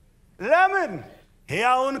ለምን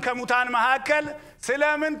ሕያውን ከሙታን መካከል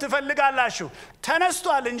ስለምን ትፈልጋላችሁ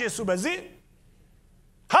ተነስቷል እንጂ እሱ በዚህ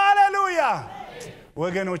ሃሌሉያ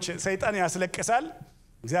ወገኖች ሰይጣን ያስለቅሳል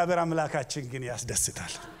እግዚአብሔር አምላካችን ግን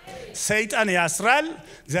ያስደስታል ሰይጣን ያስራል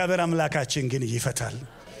እግዚአብሔር አምላካችን ግን ይፈታል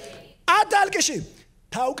አታልቅሽ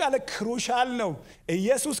ታውቃለ ክሩሻል ነው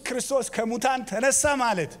ኢየሱስ ክርስቶስ ከሙታን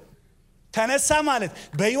ተነሳ ማለት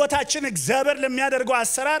በህይወታችን እግዚአብሔር ለሚያደርገው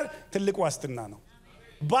አሰራር ትልቅ ዋስትና ነው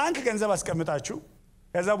ባንክ ገንዘብ አስቀምጣችሁ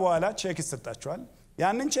ከዛ በኋላ ቼክ ይሰጣችኋል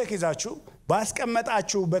ያንን ቼክ ይዛችሁ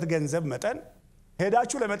ባስቀመጣችሁበት ገንዘብ መጠን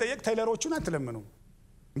ሄዳችሁ ለመጠየቅ ቴለሮቹን አትለምኑ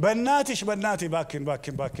በእናትሽ ባክን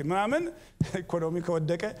ምናምን ኢኮኖሚ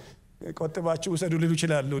ከወደቀ ቆጥባችሁ ወሰዱ ሊሉ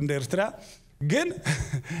ይችላሉ እንደ ኤርትራ ግን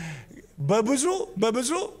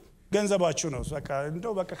በብዙ ገንዘባችሁ ነው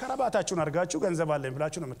በቃ ከራባታችሁን አርጋችሁ ገንዘብ አለኝ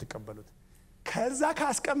ብላችሁ ነው የምትቀበሉት ከዛ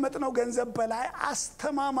ካስቀመጥነው ገንዘብ በላይ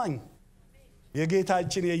አስተማማኝ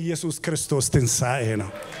የጌታችን የኢየሱስ ክርስቶስ ትንሳኤ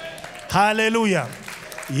ነው ሃሌሉያ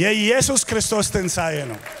የኢየሱስ ክርስቶስ ትንሳኤ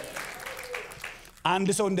ነው አንድ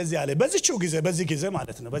ሰው እንደዚህ አለ በዚህ ጊዜ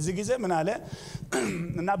ማለት ነው በዚህ ጊዜ ምን አለ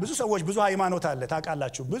እና ብዙ ሰዎች ብዙ ሃይማኖት አለ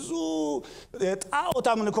ታውቃላችሁ ብዙ ጣዖት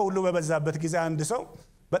አምልኮ ሁሉ በበዛበት ጊዜ አንድ ሰው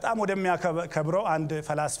በጣም ወደሚያከብረው አንድ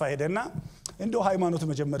ፈላስፋ ሄደና እንደው ሃይማኖት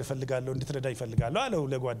መጀመር ይፈልጋለሁ እንድትረዳኝ ይፈልጋለሁ አለው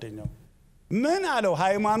ለጓደኛው ምን አለው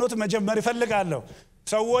ሃይማኖት መጀመር ይፈልጋለሁ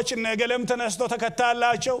ሰዎች ነገለም ተነስቶ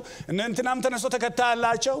ተከታላቸው እንንትናም ተነስቶ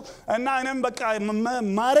ተከታላቸው እና እኔም በቃ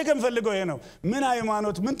ማረግም ፈልገው ይሄ ነው ምን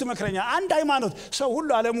ሃይማኖት ምን ትመክረኛ አንድ ሃይማኖት ሰው ሁሉ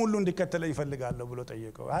ዓለም ሁሉ እንዲከተለኝ ይፈልጋለሁ ብሎ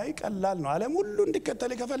ጠየቀው አይ ቀላል ነው ዓለም ሁሉ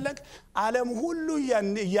እንዲከተለኝ ከፈለክ ዓለም ሁሉ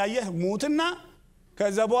ያያየህ ሙትና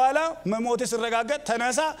ከዛ በኋላ መሞት ሲረጋገጥ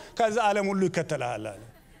ተነሳ ከዛ ዓለም ሁሉ ይከተላል አለ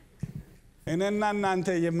እነና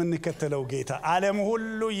እናንተ የምንከተለው ጌታ ዓለም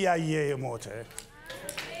ሁሉ ያየ የሞተ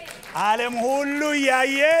ዓለም ሁሉ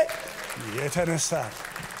ያየ የተነሳ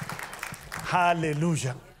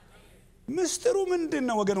ሃሌሉያ ምስጢሩ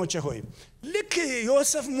ምንድነው ወገኖቼ ሆይ ልክ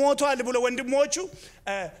ዮሴፍ ሞቷል ብሎ ወንድሞቹ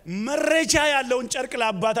መረጃ ያለውን ጨርቅ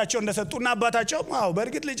ለአባታቸው እንደሰጡና አባታቸው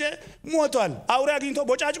በእርግጥ ልጄ ሞቷል አውሬ አግኝቶ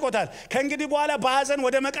ቦጫጭቆታል ከእንግዲህ በኋላ በሐዘን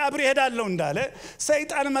ወደ መቃብር ይሄዳለው እንዳለ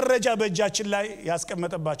ሰይጣን መረጃ በእጃችን ላይ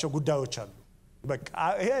ያስቀመጠባቸው ጉዳዮች አሉ በቃ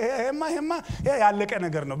ይሄማ ያለቀ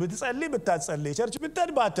ነገር ነው ብትጸልይ ብታጸልይ ቸርች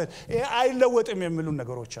ብትሄድ ባትሄድ አይለወጥም የሚሉ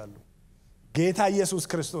ነገሮች አሉ ጌታ ኢየሱስ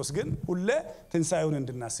ክርስቶስ ግን ሁሌ ትንሣኤውን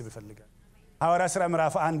እንድናስብ ይፈልጋል። ሐዋርያት ሥራ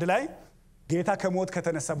ምዕራፍ 1 ላይ ጌታ ከሞት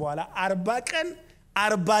ከተነሳ በኋላ 40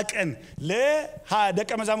 ቀን ለደቀ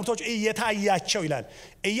መዛሙርቶች እየታያቸው ይላል።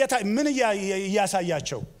 ምን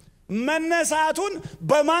እያሳያቸው? መነሳቱን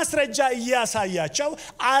በማስረጃ እያሳያቸው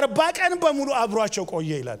 40 ቀን በሙሉ አብሯቸው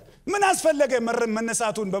ቆየ ይላል። ምን አስፈለገ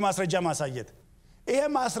መነሳቱን በማስረጃ ማሳየት? ይሄ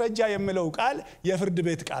ማስረጃ የሚለው ቃል የፍርድ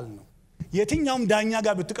ቤት ቃል ነው። የትኛውም ዳኛ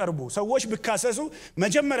ጋር ብትቀርቡ ሰዎች ቢካሰሱ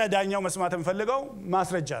መጀመሪያ ዳኛው መስማት የሚፈልገው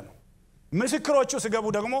ማስረጃ ነው። ምስክሮቹ ሲገቡ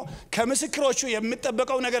ደግሞ ከምስክሮቹ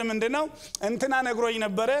የሚጠበቀው ነገር ምንድነው? እንትና ነግሮኝ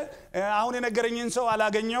ነበር፣ አሁን የነገረኝን ሰው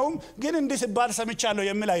አላገኘውም፣ ግን እንዲህ ሲባል ሰምቻለሁ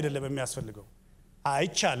የሚል አይደለም የሚያስፈልገው።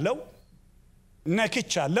 አይቻለሁ፣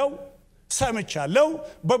 ነክቻለሁ፣ ሰምቻለሁ፣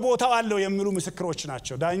 በቦታው አለው የሚሉ ምስክሮች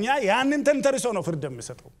ናቸው። ዳኛ ያንን ተንተርሶ ነው ፍርድ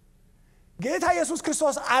የሚሰጠው። ጌታ ኢየሱስ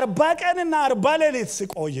ክርስቶስ 40 ቀንና 40 ሌሊት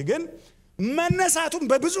ሲቆይ ግን መነሳቱን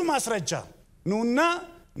በብዙ ማስረጃ ኑና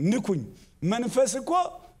ንኩኝ፣ መንፈስ እኮ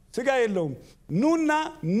ስጋ የለውም፣ ኑና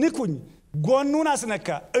ንኩኝ፣ ጎኑን አስነካ፣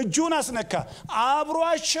 እጁን አስነካ፣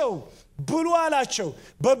 አብሯቸው ብሉ አላቸው።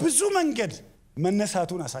 በብዙ መንገድ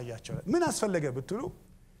መነሳቱን አሳያቸው። ምን አስፈለገ ብትሉ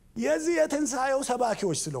የዚህ የትንሣኤው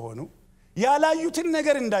ሰባኪዎች ስለሆኑ ያላዩትን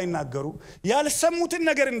ነገር እንዳይናገሩ፣ ያልሰሙትን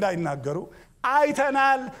ነገር እንዳይናገሩ፣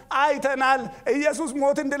 አይተናል ኢየሱስ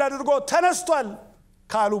ሞትን ድል አድርጎ ተነስቷል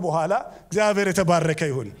ካሉ በኋላ እግዚአብሔር የተባረከ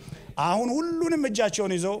ይሁን። አሁን ሁሉንም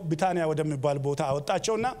እጃቸውን ይዘው ቢታንያ ወደሚባል ቦታ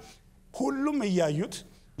አወጣቸውና ሁሉም እያዩት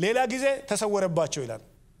ሌላ ጊዜ ተሰወረባቸው ይላል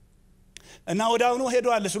እና ወዳውኑ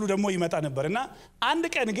ሄደዋል ስሉ ደግሞ ይመጣ ነበርና አንድ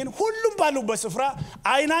ቀን ግን ሁሉም ባሉበት ስፍራ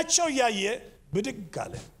አይናቸው እያየ ብድግ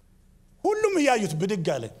አለ። ሁሉም እያዩት ብድግ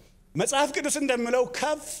አለ። መጽሐፍ ቅዱስ እንደሚለው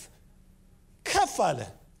ከፍ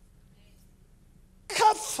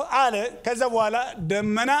አለ። ከዛ በኋላ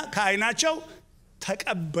ደመና ከአይናቸው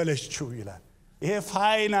ተቀበለችው ይላል። ይሄ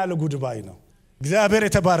ፋይናል ጉድባይ ነው። እግዚአብሔር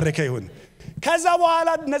የተባረከ ይሁን። ከዛ በኋላ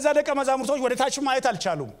እነዛ ደቀ መዛሙርቶች ወደ ታች ማየት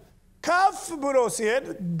አልቻሉም። ከፍ ብሎ ሲሄድ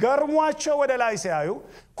ገርሟቸው ወደ ላይ ሲያዩ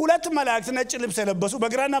ሁለት መላእክት ነጭ ልብስ የለበሱ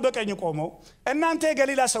በግራና በቀኝ ቆመው እናንተ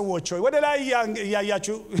የገሊላ ሰዎች ሆይ ወደ ላይ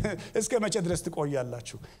እያያችሁ እስከ መቼ ድረስ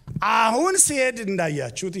ትቆያላችሁ? አሁን ሲሄድ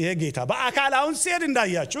እንዳያችሁት ይሄ ጌታ በአካል አሁን ሲሄድ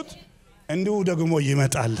እንዳያችሁት እንዲሁ ደግሞ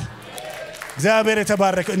ይመጣል። እግዚአብሔር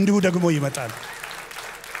የተባረከ እንዲሁ ደግሞ ይመጣል።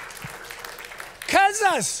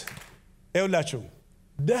 ከዛስ ይውላችሁ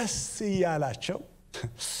ደስ ያላቸው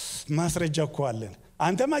ማስረጃ እኮ አለን።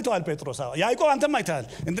 አንተም አይተዋል ጴጥሮስ፣ ያዕቆብ አንተም አይተሃል፣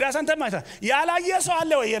 እንድርያስ አንተም አይተሃል። ያላየ ሰው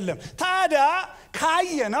አለ ወይ? የለም። ታዲያ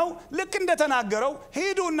ካየነው ልክ እንደተናገረው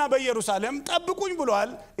ሂዱና በኢየሩሳሌም ጠብቁኝ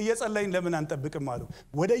ብሏል። እየጸለይን ለምን አንጠብቅም አሉ።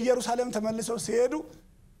 ወደ ኢየሩሳሌም ተመልሰው ሲሄዱ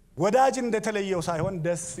ወዳጅ እንደተለየው ሳይሆን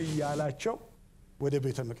ደስ ያላቸው ወደ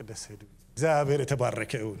ቤተ መቅደስ ሄዱ። እግዚአብሔር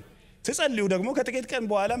የተባረከ ይሁን። ሲጸልዩ ደግሞ ከጥቂት ቀን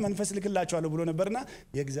በኋላ መንፈስ ልክላቸዋለሁ ብሎ ነበርና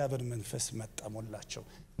የእግዚአብሔር መንፈስ መጣሞላቸው፣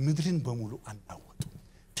 ምድርን በሙሉ አናወጡ።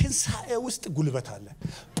 ትንሣኤ ውስጥ ጉልበት አለ።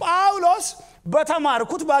 ጳውሎስ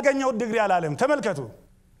በተማርኩት ባገኘው ዲግሪ አላለም። ተመልከቱ፣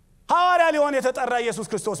 ሐዋርያ ሊሆን የተጠራ ኢየሱስ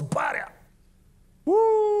ክርስቶስ ባሪያ።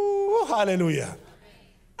 ሃሌሉያ።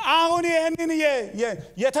 አሁን ይህንን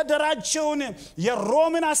የተደራጀውን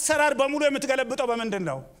የሮምን አሰራር በሙሉ የምትገለብጠው በምንድን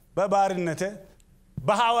ነው? በባርነቴ፣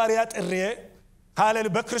 በሐዋርያ ጥሪዬ፣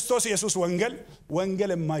 በክርስቶስ ኢየሱስ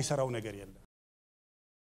ወንጌል የማይሰራው ነገር የለም።